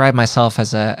would describe myself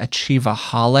as a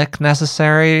achievaholic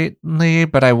necessarily,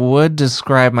 but I would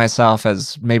describe myself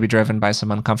as maybe driven by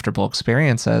some uncomfortable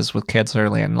experiences with kids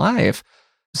early in life.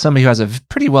 Somebody who has a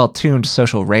pretty well-tuned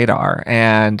social radar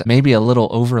and maybe a little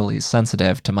overly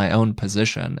sensitive to my own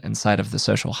position inside of the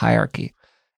social hierarchy.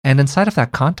 And inside of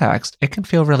that context, it can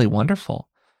feel really wonderful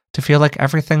to feel like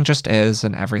everything just is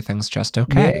and everything's just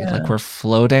okay. Yeah. Like we're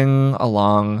floating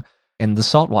along in the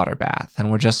saltwater bath and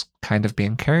we're just kind of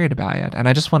being carried by it. And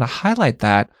I just want to highlight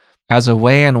that as a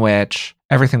way in which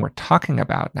everything we're talking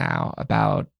about now,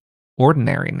 about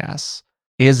ordinariness,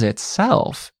 is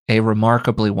itself a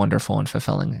remarkably wonderful and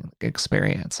fulfilling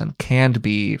experience and can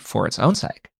be for its own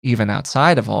sake, even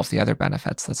outside of all of the other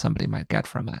benefits that somebody might get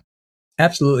from it.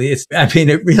 Absolutely.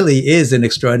 It really is an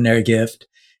extraordinary gift.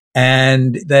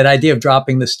 And that idea of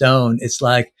dropping the stone, it's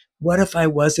like, what if I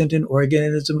wasn't an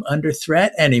organism under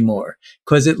threat anymore?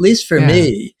 Because at least for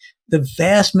me, the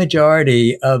vast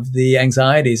majority of the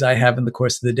anxieties I have in the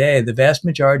course of the day, the vast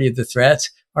majority of the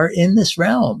threats are in this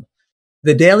realm.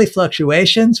 The daily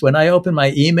fluctuations, when I open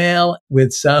my email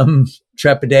with some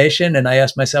trepidation and I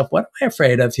ask myself, what am I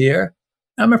afraid of here?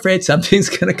 I'm afraid something's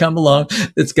going to come along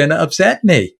that's going to upset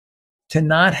me. To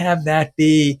not have that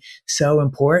be so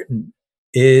important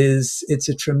it's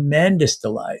a tremendous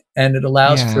delight, and it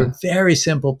allows for very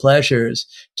simple pleasures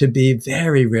to be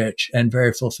very rich and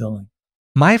very fulfilling.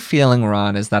 My feeling,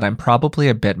 Ron, is that I'm probably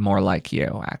a bit more like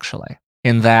you, actually,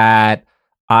 in that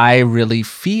I really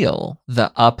feel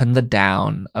the up and the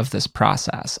down of this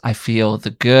process. I feel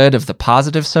the good of the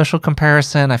positive social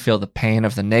comparison. I feel the pain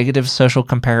of the negative social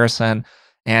comparison.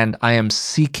 And I am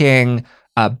seeking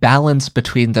a balance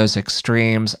between those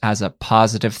extremes as a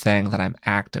positive thing that I'm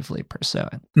actively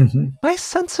pursuing. Mm-hmm. My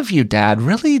sense of you, Dad,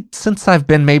 really, since I've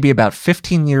been maybe about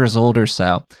 15 years old or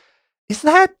so, is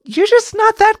that you're just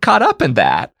not that caught up in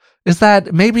that. Is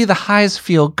that maybe the highs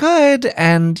feel good,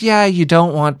 and you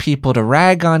don't want people to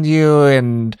rag on you,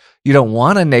 and you don't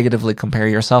want to negatively compare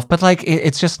yourself, but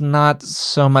it's just not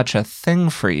so much a thing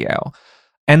for you.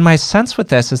 And my sense with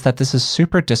this is that this is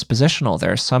super dispositional.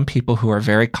 There are some people who are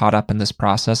very caught up in this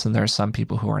process, and there are some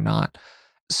people who are not.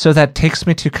 So that takes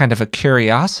me to kind of a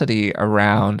curiosity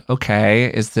around,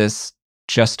 okay, is this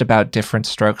just about different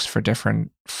strokes for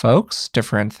different folks,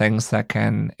 different things that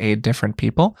can aid different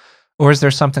people? Or is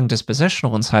there something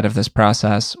dispositional inside of this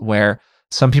process where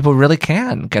some people really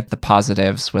can get the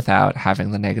positives without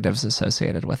having the negatives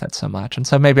associated with it so much? And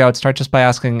so maybe I would start just by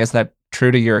asking, is that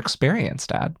true to your experience,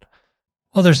 Dad?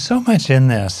 Well, there's so much in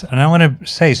this. And I want to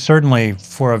say, certainly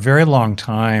for a very long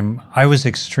time, I was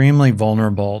extremely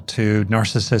vulnerable to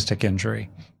narcissistic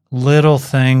injury. Little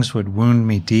things would wound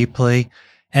me deeply.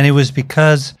 And it was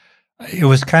because it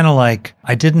was kind of like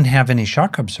I didn't have any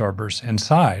shock absorbers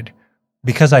inside,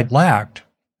 because I lacked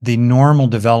the normal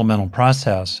developmental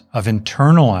process of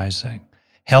internalizing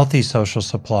healthy social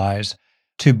supplies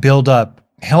to build up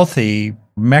healthy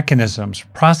mechanisms,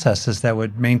 processes that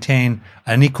would maintain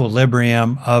an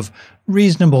equilibrium of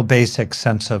reasonable basic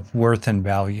sense of worth and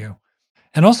value.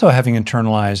 And also having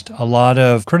internalized a lot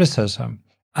of criticism,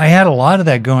 I had a lot of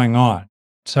that going on.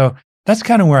 So that's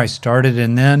kind of where I started.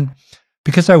 And then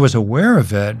because I was aware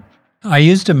of it, I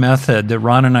used a method that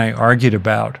Ron and I argued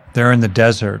about there in the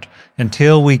desert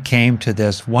until we came to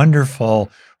this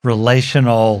wonderful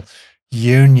relational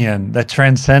union that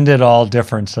transcended all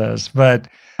differences. But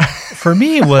for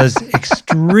me, it was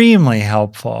extremely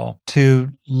helpful to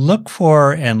look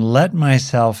for and let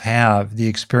myself have the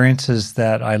experiences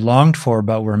that I longed for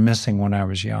but were missing when I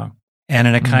was young. And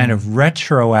in a kind of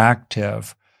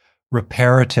retroactive,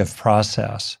 reparative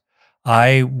process,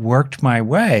 I worked my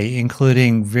way,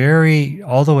 including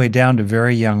all the way down to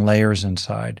very young layers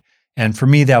inside. And for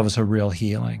me, that was a real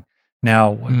healing.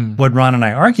 Now, what Ron and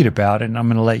I argued about, and I'm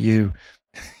going to let you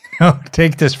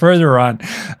take this further on,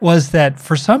 was that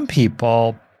for some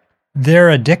people, their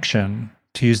addiction,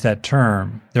 to use that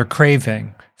term, their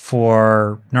craving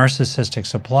for narcissistic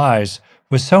supplies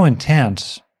was so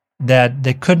intense that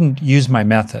they couldn't use my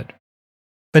method.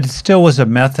 But it still was a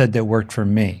method that worked for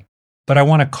me. But I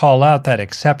want to call out that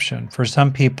exception. For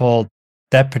some people,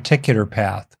 that particular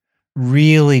path,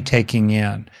 really taking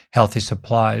in healthy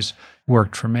supplies,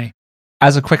 worked for me.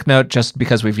 As a quick note, just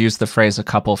because we've used the phrase a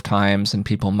couple of times and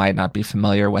people might not be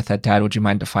familiar with it, Dad, would you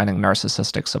mind defining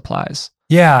narcissistic supplies?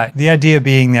 Yeah, the idea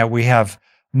being that we have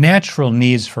natural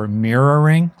needs for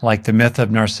mirroring, like the myth of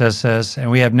Narcissus,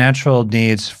 and we have natural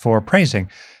needs for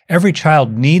praising. Every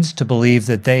child needs to believe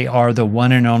that they are the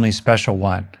one and only special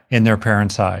one in their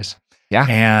parents' eyes. Yeah,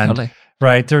 and totally.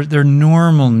 Right, they're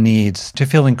normal needs to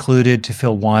feel included, to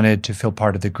feel wanted, to feel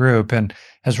part of the group. And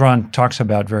as Ron talks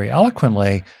about very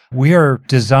eloquently, we are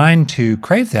designed to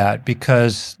crave that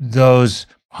because those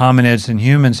hominids and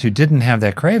humans who didn't have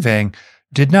that craving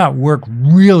did not work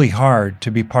really hard to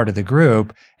be part of the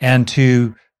group and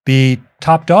to be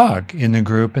top dog in the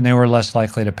group, and they were less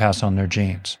likely to pass on their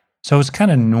genes. So it's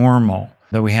kind of normal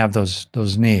that we have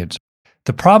those needs.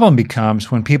 The problem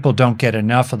becomes when people don't get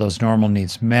enough of those normal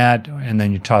needs met, and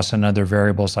then you toss in other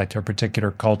variables like their particular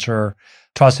culture,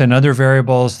 toss in other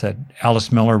variables that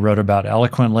Alice Miller wrote about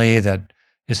eloquently, that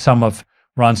is some of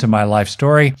Ron's and my life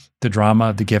story, the drama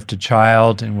of the gifted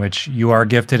child, in which you are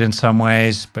gifted in some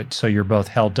ways, but so you're both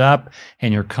held up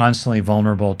and you're constantly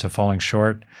vulnerable to falling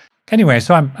short. Anyway,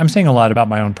 so I'm saying a lot about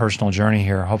my own personal journey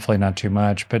here, hopefully not too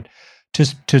much, but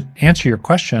just to answer your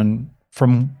question,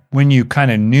 from when you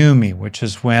kind of knew me, which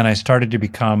is when I started to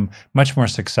become much more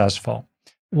successful.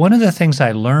 One of the things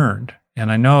I learned,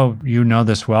 and I know you know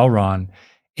this well, Ron,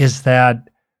 is that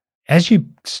as you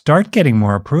start getting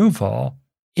more approval,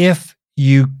 if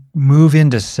you move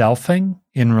into selfing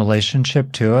in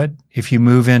relationship to it, if you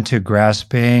move into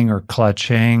grasping or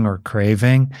clutching or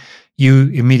craving, you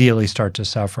immediately start to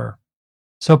suffer.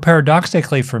 So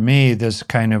paradoxically for me, this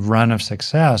kind of run of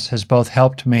success has both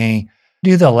helped me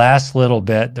do the last little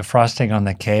bit, the frosting on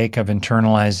the cake of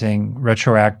internalizing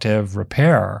retroactive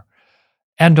repair.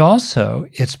 And also,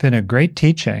 it's been a great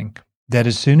teaching that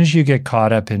as soon as you get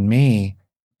caught up in me,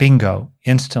 bingo,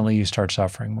 instantly you start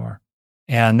suffering more.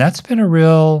 And that's been a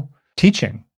real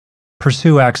teaching.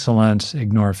 Pursue excellence,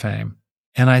 ignore fame.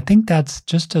 And I think that's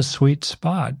just a sweet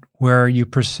spot where you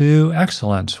pursue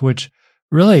excellence, which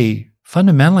really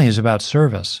fundamentally is about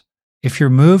service. If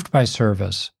you're moved by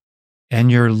service, and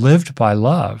you're lived by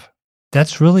love,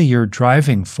 that's really your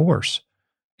driving force.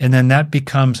 And then that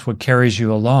becomes what carries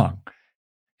you along.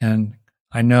 And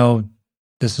I know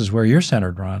this is where you're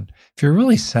centered, Ron. If you're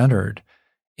really centered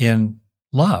in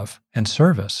love and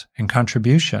service and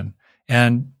contribution,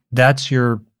 and that's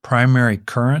your primary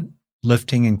current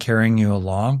lifting and carrying you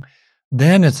along,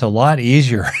 then it's a lot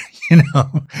easier,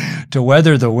 to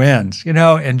weather the winds,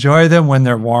 enjoy them when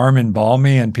they're warm and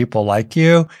balmy and people like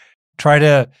you. Try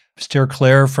to steer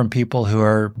clear from people who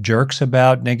are jerks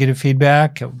about negative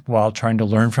feedback while trying to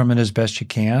learn from it as best you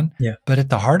can. Yeah. But at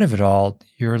the heart of it all,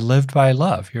 you're lived by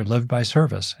love, you're lived by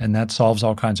service, and that solves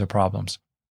all kinds of problems.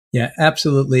 Yeah,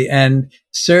 absolutely. And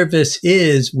service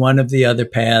is one of the other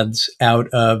paths out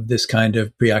of this kind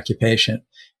of preoccupation.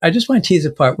 I just want to tease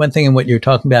apart one thing in what you're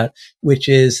talking about, which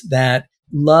is that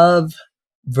love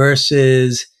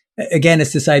versus, again,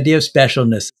 it's this idea of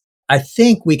specialness. I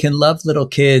think we can love little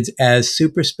kids as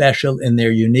super special in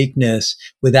their uniqueness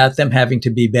without them having to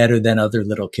be better than other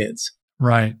little kids.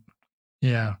 Right.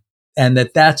 Yeah. And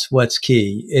that's what's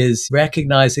key, is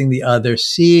recognizing the other,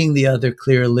 seeing the other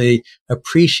clearly,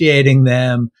 appreciating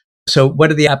them. So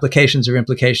what are the applications or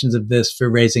implications of this for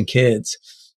raising kids?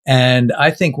 And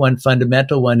I think one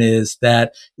fundamental one is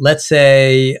that, let's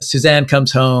say Suzanne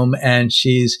comes home and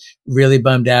she's really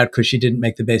bummed out because she didn't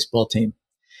make the baseball team.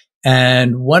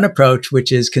 And one approach,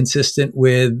 which is consistent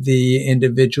with the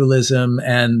individualism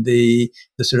and the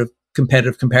sort of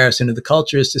competitive comparison of the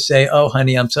culture is to say, oh,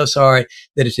 honey, I'm so sorry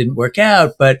that it didn't work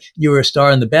out, but you were a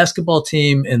star on the basketball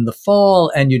team in the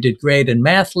fall and you did great in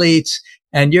mathletes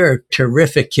and you're a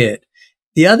terrific kid.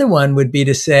 The other one would be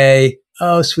to say,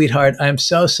 oh, sweetheart, I'm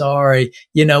so sorry.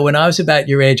 You know, when I was about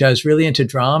your age, I was really into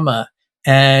drama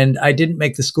and I didn't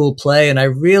make the school play and I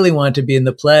really wanted to be in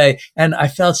the play. And I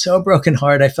felt so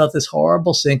brokenhearted. I felt this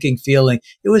horrible sinking feeling.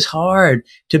 It was hard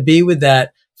to be with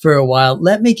that for a while.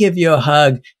 Let me give you a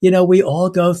hug. You know, we all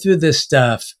go through this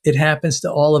stuff. It happens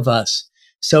to all of us.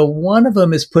 So one of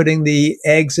them is putting the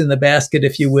eggs in the basket,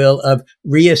 if you will, of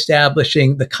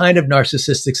reestablishing the kind of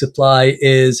narcissistic supply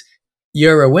is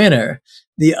you're a winner.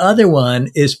 The other one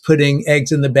is putting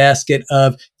eggs in the basket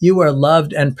of you are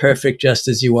loved and perfect just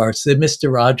as you are. It's the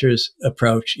Mr. Rogers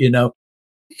approach, you know.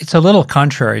 It's a little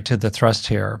contrary to the thrust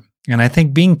here. And I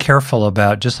think being careful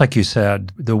about, just like you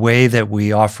said, the way that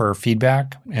we offer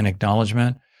feedback and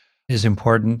acknowledgement is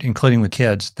important, including with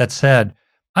kids. That said,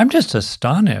 I'm just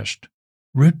astonished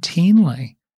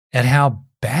routinely at how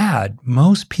bad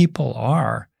most people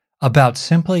are about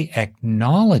simply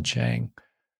acknowledging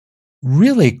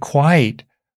really quite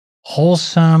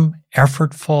wholesome,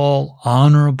 effortful,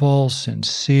 honorable,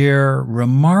 sincere,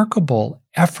 remarkable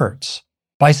efforts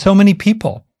by so many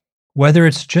people. Whether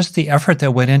it's just the effort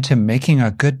that went into making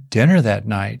a good dinner that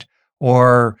night,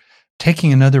 or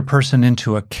taking another person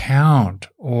into account,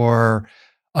 or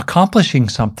accomplishing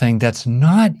something that's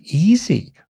not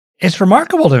easy. It's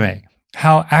remarkable to me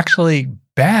how actually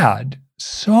bad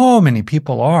so many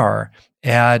people are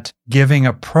at giving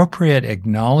appropriate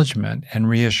acknowledgement and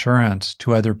reassurance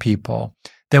to other people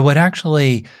that would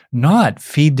actually not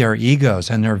feed their egos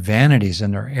and their vanities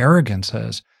and their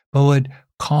arrogances, but would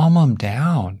calm them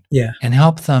down and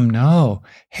help them know,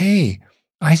 hey,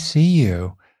 I see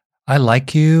you. I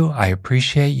like you. I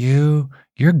appreciate you.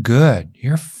 You're good.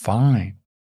 You're fine.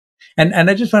 And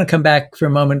I just want to come back for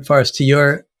a moment, Forrest, to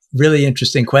your really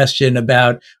interesting question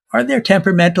about, are there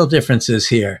temperamental differences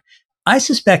here? I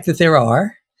suspect that there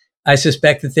are. I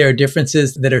suspect that there are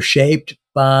differences that are shaped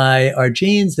by our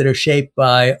genes, that are shaped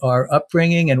by our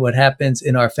upbringing and what happens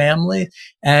in our family.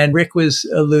 And Rick was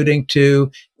alluding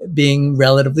to being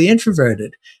relatively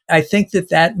introverted. I think that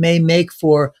that may make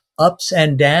for ups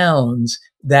and downs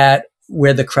that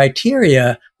where the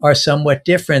criteria are somewhat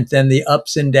different than the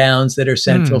ups and downs that are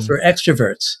central for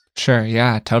extroverts. Sure.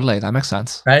 Yeah, totally. That makes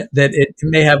sense. Right? That it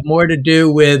may have more to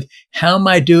do with how am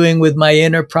I doing with my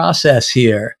inner process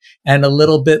here, and a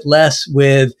little bit less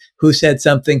with who said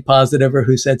something positive or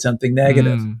who said something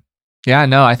negative. Yeah,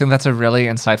 no, I think that's a really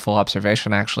insightful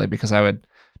observation, actually, because I would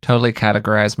totally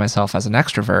categorize myself as an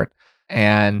extrovert.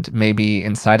 And maybe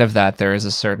inside of that, there is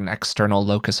a certain external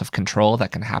locus of control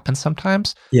that can happen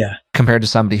sometimes. Yeah. Compared to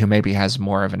somebody who maybe has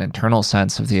more of an internal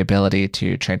sense of the ability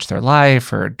to change their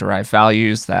life or derive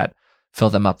values that fill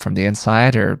them up from the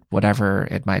inside or whatever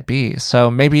it might be.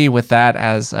 So maybe with that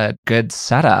as a good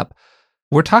setup,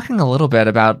 we're talking a little bit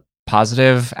about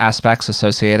positive aspects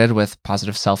associated with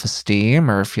positive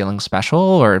self-esteem or feeling special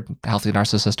or healthy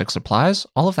narcissistic supplies,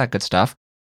 all of that good stuff.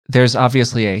 There's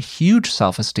obviously a huge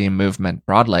self-esteem movement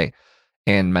broadly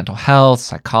in mental health,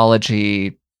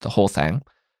 psychology, the whole thing.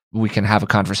 We can have a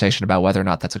conversation about whether or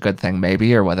not that's a good thing,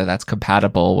 maybe, or whether that's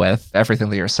compatible with everything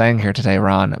that you're saying here today,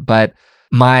 Ron. But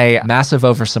my massive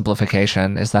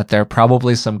oversimplification is that there are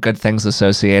probably some good things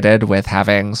associated with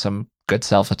having some good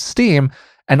self-esteem.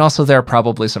 And also there are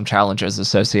probably some challenges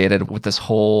associated with this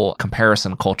whole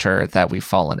comparison culture that we've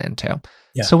fallen into.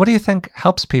 Yeah. So what do you think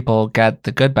helps people get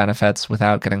the good benefits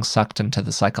without getting sucked into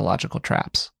the psychological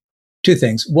traps? Two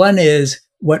things. One is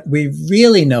what we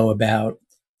really know about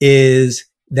is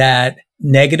that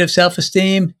negative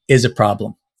self-esteem is a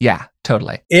problem. Yeah,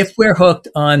 totally. If we're hooked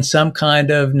on some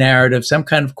kind of narrative, some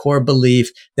kind of core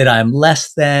belief that I'm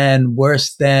less than,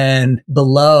 worse than,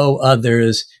 below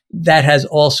others, that has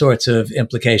all sorts of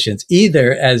implications.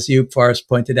 Either, as you, Forrest,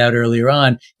 pointed out earlier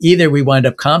on, either we wind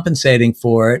up compensating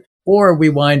for it, or we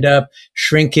wind up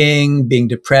shrinking, being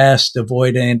depressed,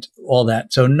 avoidant, all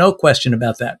that. So no question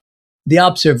about that. The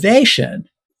observation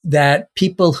that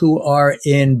people who are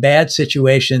in bad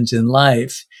situations in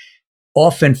life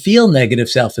often feel negative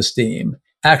self-esteem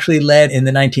actually led in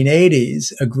the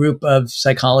 1980s a group of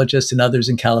psychologists and others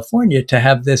in California to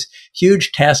have this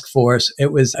huge task force.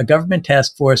 It was a government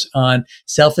task force on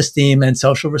self-esteem and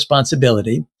social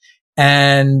responsibility.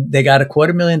 And they got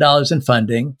 $250,000 in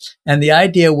funding. And the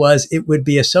idea was it would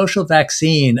be a social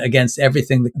vaccine against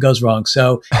everything that goes wrong.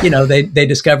 So, they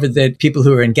discovered that people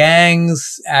who are in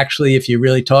gangs, actually, if you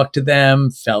really talk to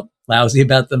them, felt lousy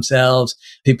about themselves.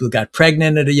 People who got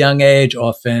pregnant at a young age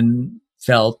often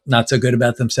felt not so good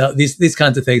about themselves, these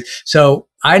kinds of things. So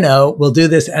I know, we'll do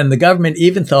this. And the government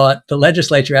even thought, the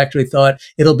legislature actually thought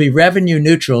it'll be revenue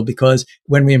neutral because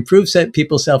when we improve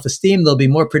people's self-esteem, they'll be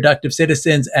more productive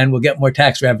citizens and we'll get more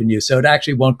tax revenue. So it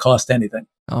actually won't cost anything.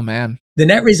 Oh, man. The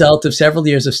net result of several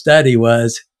years of study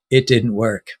was it didn't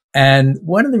work. And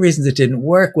one of the reasons it didn't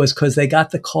work was because they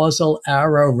got the causal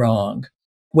arrow wrong.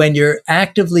 When you're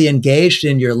actively engaged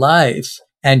in your life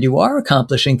and you are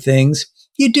accomplishing things,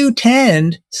 you do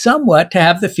tend somewhat to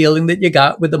have the feeling that you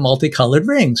got with the multicolored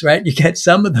rings, right? You get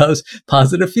some of those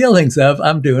positive feelings of,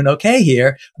 I'm doing okay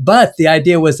here. But the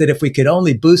idea was that if we could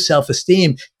only boost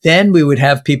self-esteem, then we would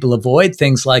have people avoid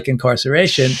things like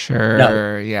incarceration. Sure,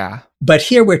 no. Yeah. But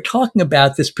here we're talking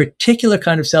about this particular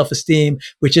kind of self-esteem,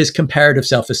 which is comparative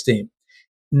self-esteem,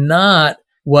 not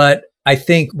what I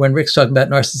think when Rick's talking about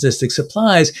narcissistic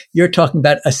supplies, you're talking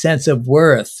about a sense of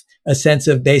worth, a sense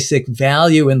of basic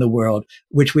value in the world,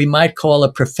 which we might call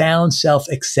a profound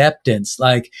self-acceptance,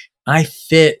 like I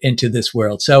fit into this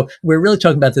world. So we're really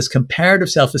talking about this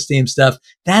comparative self-esteem stuff.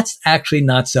 That's actually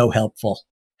not so helpful.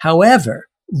 However,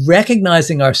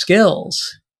 recognizing our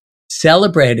skills,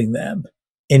 celebrating them,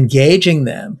 engaging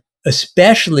them,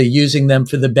 especially using them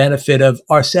for the benefit of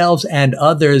ourselves and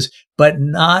others, but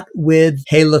not with,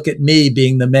 hey, look at me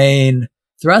being the main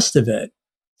thrust of it.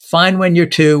 Fine when you're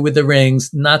two with the rings,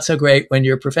 not so great when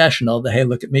you're professional, the hey,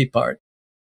 look at me part.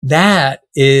 That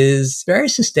is very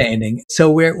sustaining.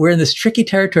 So we're in this tricky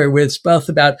territory where it's both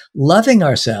about loving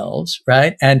ourselves,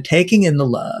 right? And taking in the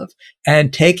love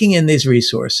and taking in these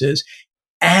resources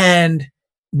and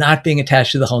not being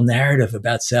attached to the whole narrative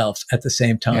about self at the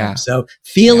same time. Yeah. So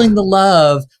feeling the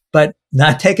love, but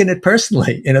not taking it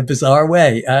personally in a bizarre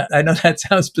way. I know that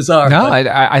sounds bizarre. No,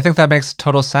 I think that makes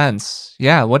total sense.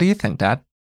 Yeah. What do you think, Dad?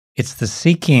 It's the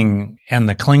seeking and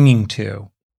the clinging to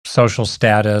social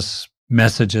status,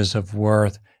 messages of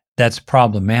worth that's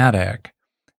problematic.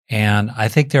 And I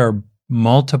think there are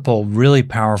multiple really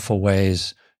powerful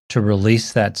ways to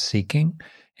release that seeking.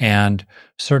 And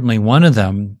certainly one of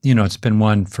them, it's been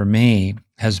one for me,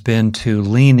 has been to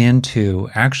lean into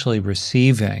actually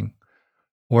receiving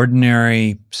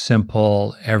ordinary,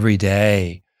 simple,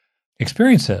 everyday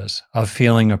experiences of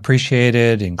feeling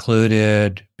appreciated,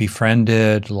 included,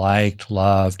 befriended, liked,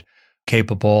 loved,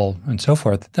 capable, and so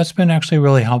forth. That's been actually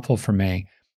really helpful for me.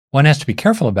 One has to be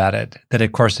careful about it, that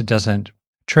of course it doesn't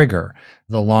trigger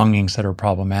the longings that are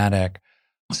problematic.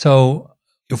 So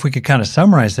if we could kind of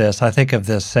summarize this, I think of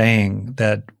this saying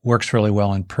that works really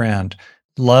well in print: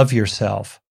 love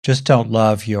yourself. Just don't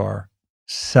love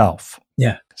yourself.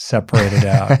 Yeah. Separate it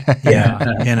out.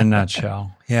 Yeah. In a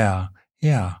nutshell. Yeah.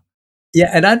 Yeah. Yeah.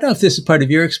 And I don't know if this is part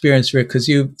of your experience, Rick, because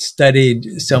you've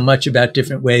studied so much about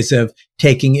different ways of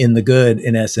taking in the good,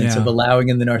 in essence, of allowing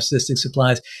in the narcissistic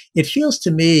supplies. It feels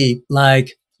to me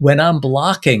like when I'm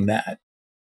blocking that,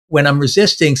 when I'm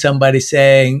resisting somebody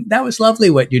saying, that was lovely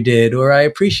what you did, or I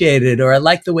appreciate it, or I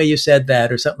like the way you said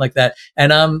that, or something like that,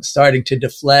 and I'm starting to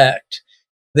deflect.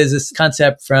 There's this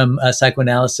concept from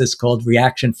psychoanalysis called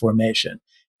reaction formation.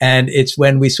 And it's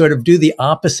when we sort of do the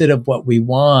opposite of what we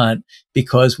want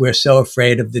because we're so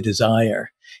afraid of the desire.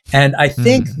 And I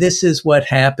think this is what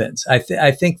happens. I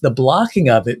think the blocking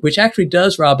of it, which actually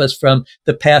does rob us from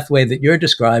the pathway that you're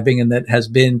describing and that has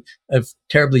been a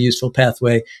terribly useful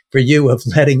pathway for you of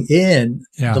letting in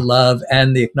the love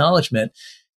and the acknowledgement.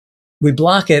 We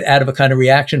block it out of a kind of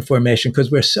reaction formation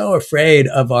because we're so afraid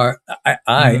of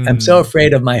I'm so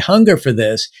afraid of my hunger for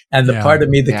this and the part of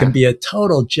me that can be a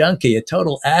total junkie, a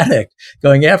total addict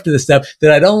going after this stuff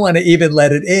that I don't want to even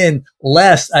let it in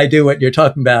lest I do what you're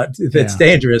talking about that's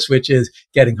dangerous, which is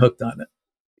getting hooked on it.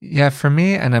 Yeah, for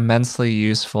me, an immensely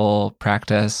useful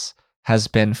practice has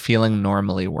been feeling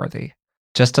normally worthy.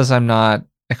 Just as I'm not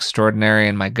extraordinary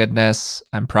in my goodness,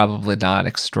 I'm probably not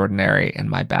extraordinary in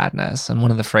my badness. And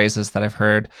one of the phrases that I've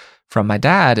heard from my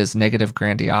dad is negative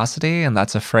grandiosity. And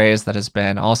that's a phrase that has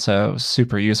been also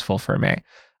super useful for me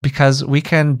because we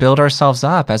can build ourselves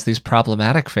up as these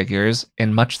problematic figures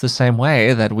in much the same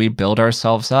way that we build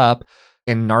ourselves up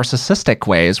in narcissistic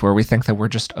ways where we think that we're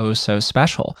just oh so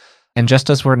special. And just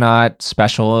as we're not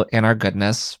special in our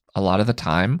goodness a lot of the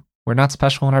time, we're not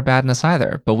special in our badness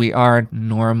either, but we are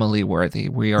normally worthy.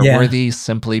 We are worthy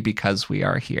simply because we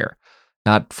are here,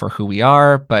 not for who we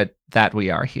are, but that we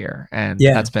are here. And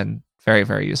that's been very,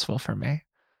 very useful for me.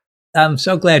 I'm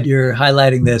so glad you're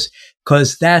highlighting this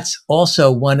because that's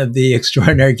also one of the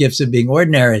extraordinary gifts of being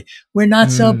ordinary. We're not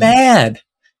so bad.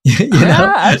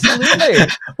 Yeah, absolutely.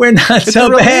 We're not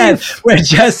so bad. We're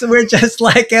just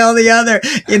like all the other,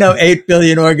 8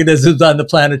 billion organisms on the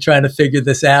planet trying to figure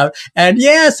this out. And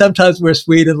yeah, sometimes we're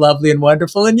sweet and lovely and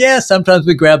wonderful. And yeah, sometimes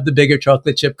we grab the bigger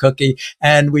chocolate chip cookie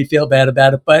and we feel bad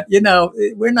about it. But,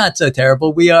 we're not so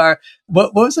terrible. We are,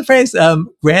 what was the phrase?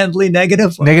 Grandly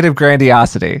negative? Negative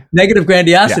grandiosity. Negative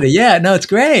grandiosity. Yeah, no, it's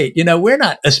great. We're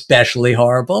not especially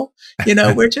horrible.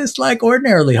 We're just like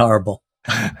ordinarily horrible.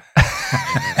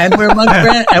 And we're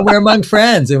among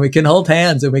friends, and we can hold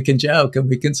hands, and we can joke, and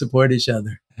we can support each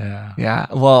other. Yeah.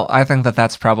 Well, I think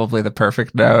that's probably the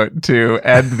perfect note to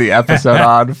end the episode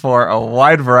on for a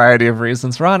wide variety of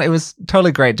reasons. Ron, it was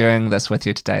totally great doing this with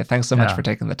you today. Thanks so much for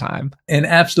taking the time. An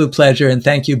absolute pleasure, and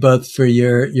thank you both for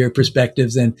your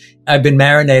perspectives. And I've been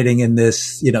marinating in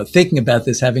this, thinking about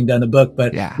this, having done a book,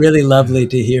 but really lovely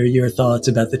to hear your thoughts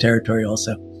about the territory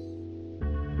also.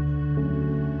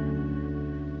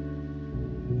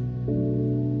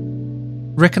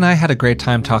 Rick and I had a great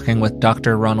time talking with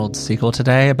Dr. Ronald Siegel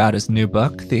today about his new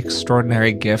book, The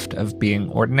Extraordinary Gift of Being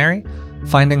Ordinary,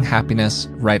 Finding Happiness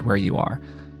Right Where You Are.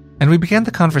 And we began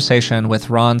the conversation with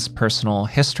Ron's personal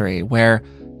history, where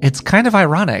it's kind of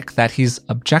ironic that he's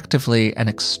objectively an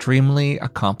extremely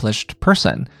accomplished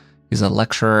person. He's a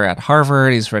lecturer at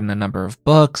Harvard, he's written a number of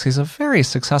books, he's a very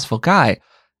successful guy,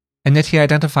 and yet he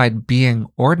identified being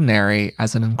ordinary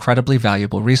as an incredibly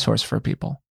valuable resource for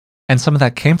people. And some of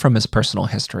that came from his personal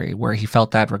history, where he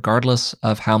felt that regardless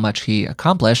of how much he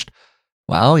accomplished,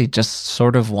 well, he just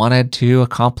sort of wanted to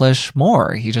accomplish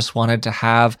more. He just wanted to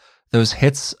have those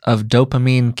hits of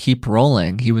dopamine keep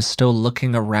rolling. He was still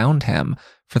looking around him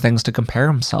for things to compare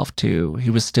himself to. He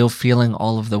was still feeling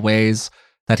all of the ways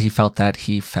that he felt that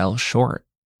he fell short.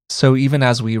 So even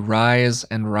as we rise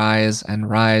and rise and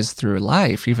rise through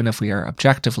life, even if we are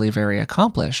objectively very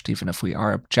accomplished, even if we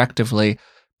are objectively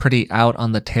pretty out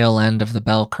on the tail end of the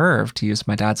bell curve, to use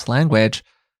my dad's language,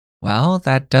 well,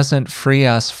 that doesn't free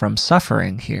us from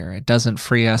suffering here. It doesn't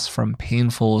free us from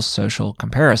painful social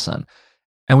comparison.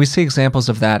 And we see examples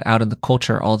of that out in the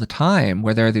culture all the time,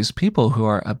 where there are these people who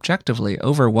are objectively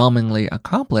overwhelmingly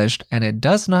accomplished, and it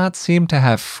does not seem to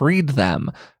have freed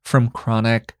them from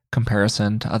chronic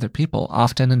comparison to other people,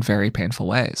 often in very painful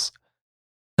ways.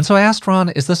 And so I asked Ron,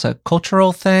 is this a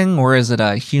cultural thing or is it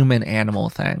a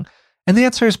human-animal thing? And the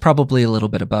answer is probably a little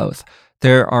bit of both.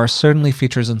 There are certainly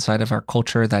features inside of our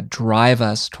culture that drive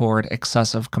us toward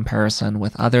excessive comparison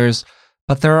with others,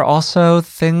 but there are also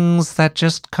things that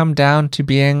just come down to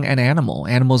being an animal.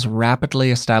 Animals rapidly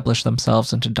establish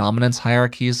themselves into dominance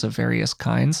hierarchies of various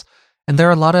kinds, and there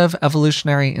are a lot of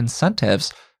evolutionary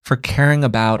incentives for caring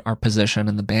about our position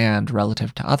in the band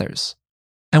relative to others.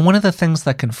 And one of the things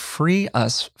that can free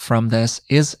us from this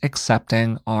is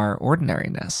accepting our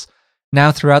ordinariness.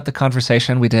 Now, throughout the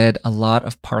conversation, we did a lot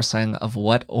of parsing of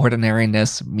what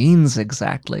ordinariness means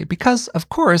exactly, because, of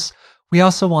course, we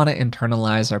also want to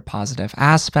internalize our positive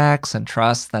aspects and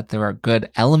trust that there are good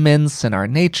elements in our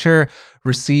nature,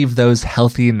 receive those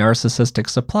healthy narcissistic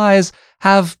supplies,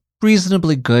 have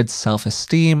reasonably good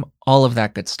self-esteem, all of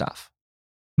that good stuff.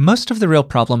 Most of the real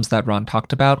problems that Ron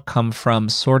talked about come from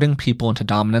sorting people into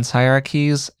dominance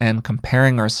hierarchies and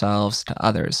comparing ourselves to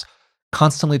others,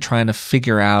 constantly trying to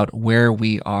figure out where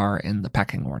we are in the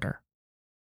pecking order.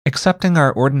 Accepting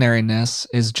our ordinariness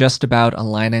is just about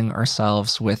aligning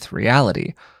ourselves with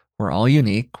reality. We're all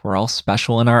unique, we're all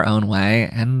special in our own way,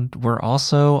 and we're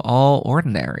also all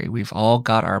ordinary. We've all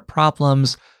got our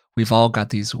problems, we've all got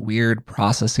these weird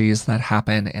processes that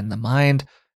happen in the mind.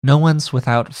 No one's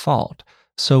without fault.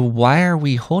 So why are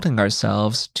we holding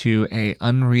ourselves to an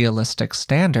unrealistic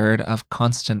standard of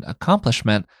constant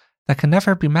accomplishment that can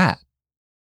never be met?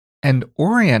 And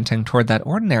orienting toward that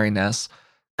ordinariness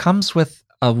comes with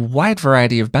a wide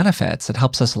variety of benefits. It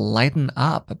helps us lighten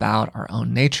up about our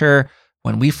own nature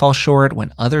when we fall short,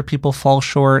 when other people fall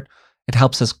short. It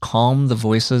helps us calm the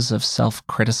voices of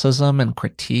self-criticism and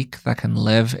critique that can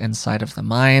live inside of the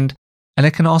mind. And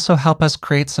it can also help us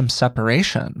create some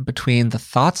separation between the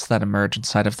thoughts that emerge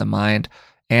inside of the mind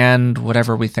and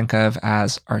whatever we think of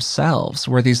as ourselves,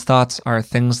 where these thoughts are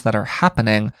things that are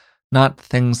happening, not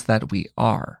things that we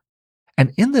are.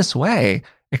 And in this way,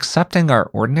 accepting our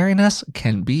ordinariness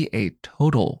can be a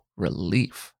total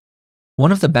relief.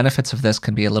 One of the benefits of this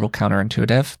can be a little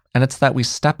counterintuitive, and it's that we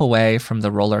step away from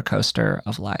the roller coaster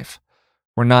of life.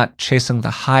 We're not chasing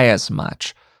the high as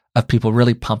much of people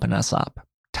really pumping us up,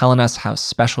 telling us how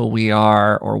special we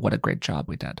are or what a great job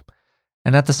we did.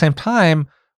 And at the same time,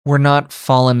 we're not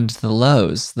falling into the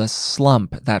lows, the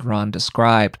slump that Ron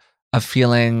described of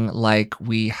feeling like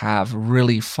we have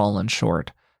really fallen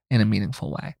short in a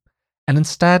meaningful way. And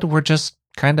instead, we're just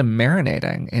kind of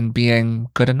marinating in being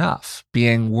good enough,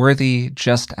 being worthy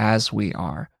just as we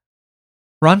are.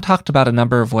 Ron talked about a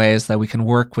number of ways that we can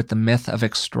work with the myth of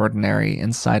extraordinary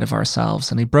inside of ourselves,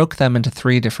 and he broke them into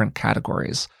 3 different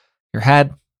categories: your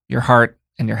head, your heart,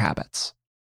 and your habits.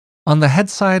 On the head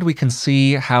side, we can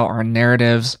see how our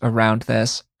narratives around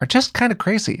this are just kind of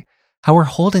crazy, how we're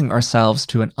holding ourselves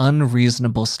to an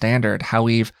unreasonable standard, how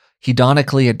we've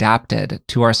hedonically adapted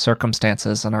to our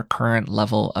circumstances and our current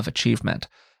level of achievement.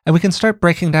 And we can start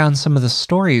breaking down some of the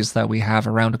stories that we have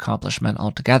around accomplishment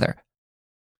altogether.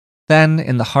 Then,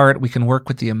 in the heart, we can work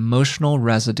with the emotional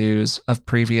residues of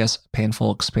previous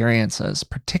painful experiences,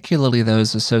 particularly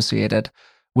those associated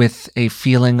with a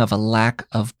feeling of a lack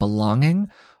of belonging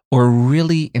or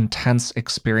really intense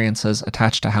experiences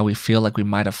attached to how we feel like we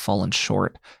might have fallen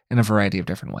short in a variety of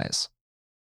different ways.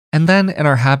 And then in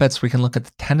our habits, we can look at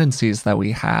the tendencies that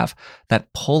we have that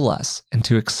pull us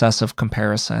into excessive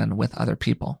comparison with other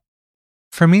people.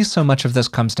 For me, so much of this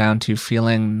comes down to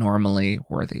feeling normally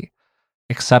worthy,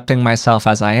 accepting myself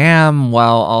as I am,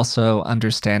 while also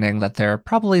understanding that there are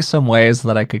probably some ways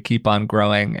that I could keep on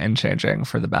growing and changing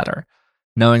for the better.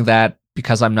 Knowing that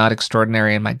because I'm not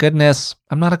extraordinary in my goodness,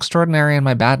 I'm not extraordinary in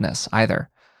my badness either.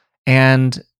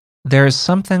 And there's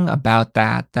something about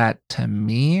that to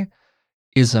me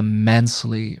is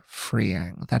immensely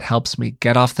freeing, that helps me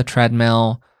get off the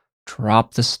treadmill,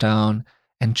 drop the stone,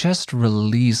 and just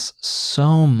release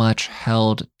so much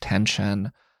held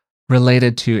tension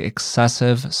related to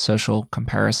excessive social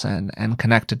comparison and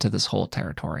connected to this whole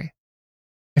territory.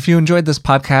 If you enjoyed this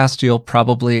podcast, you'll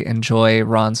probably enjoy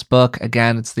Ron's book.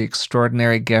 Again, it's The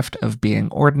Extraordinary Gift of Being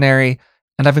Ordinary,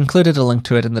 and I've included a link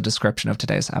to it in the description of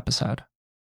today's episode.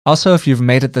 Also, if you've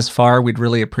made it this far, we'd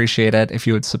really appreciate it if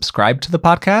you would subscribe to the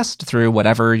podcast through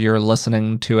whatever you're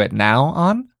listening to it now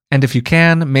on. And if you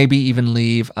can, maybe even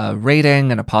leave a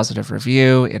rating and a positive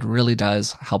review. It really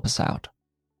does help us out.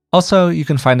 Also, you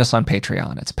can find us on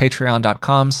Patreon. It's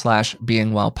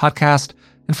patreon.com/beingwellpodcast.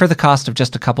 And for the cost of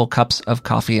just a couple cups of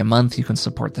coffee a month, you can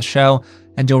support the show,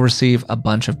 and you'll receive a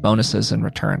bunch of bonuses in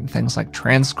return. Things like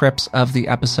transcripts of the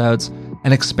episodes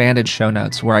and expanded show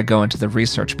notes where I go into the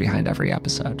research behind every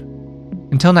episode.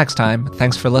 Until next time,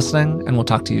 thanks for listening, and we'll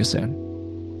talk to you soon.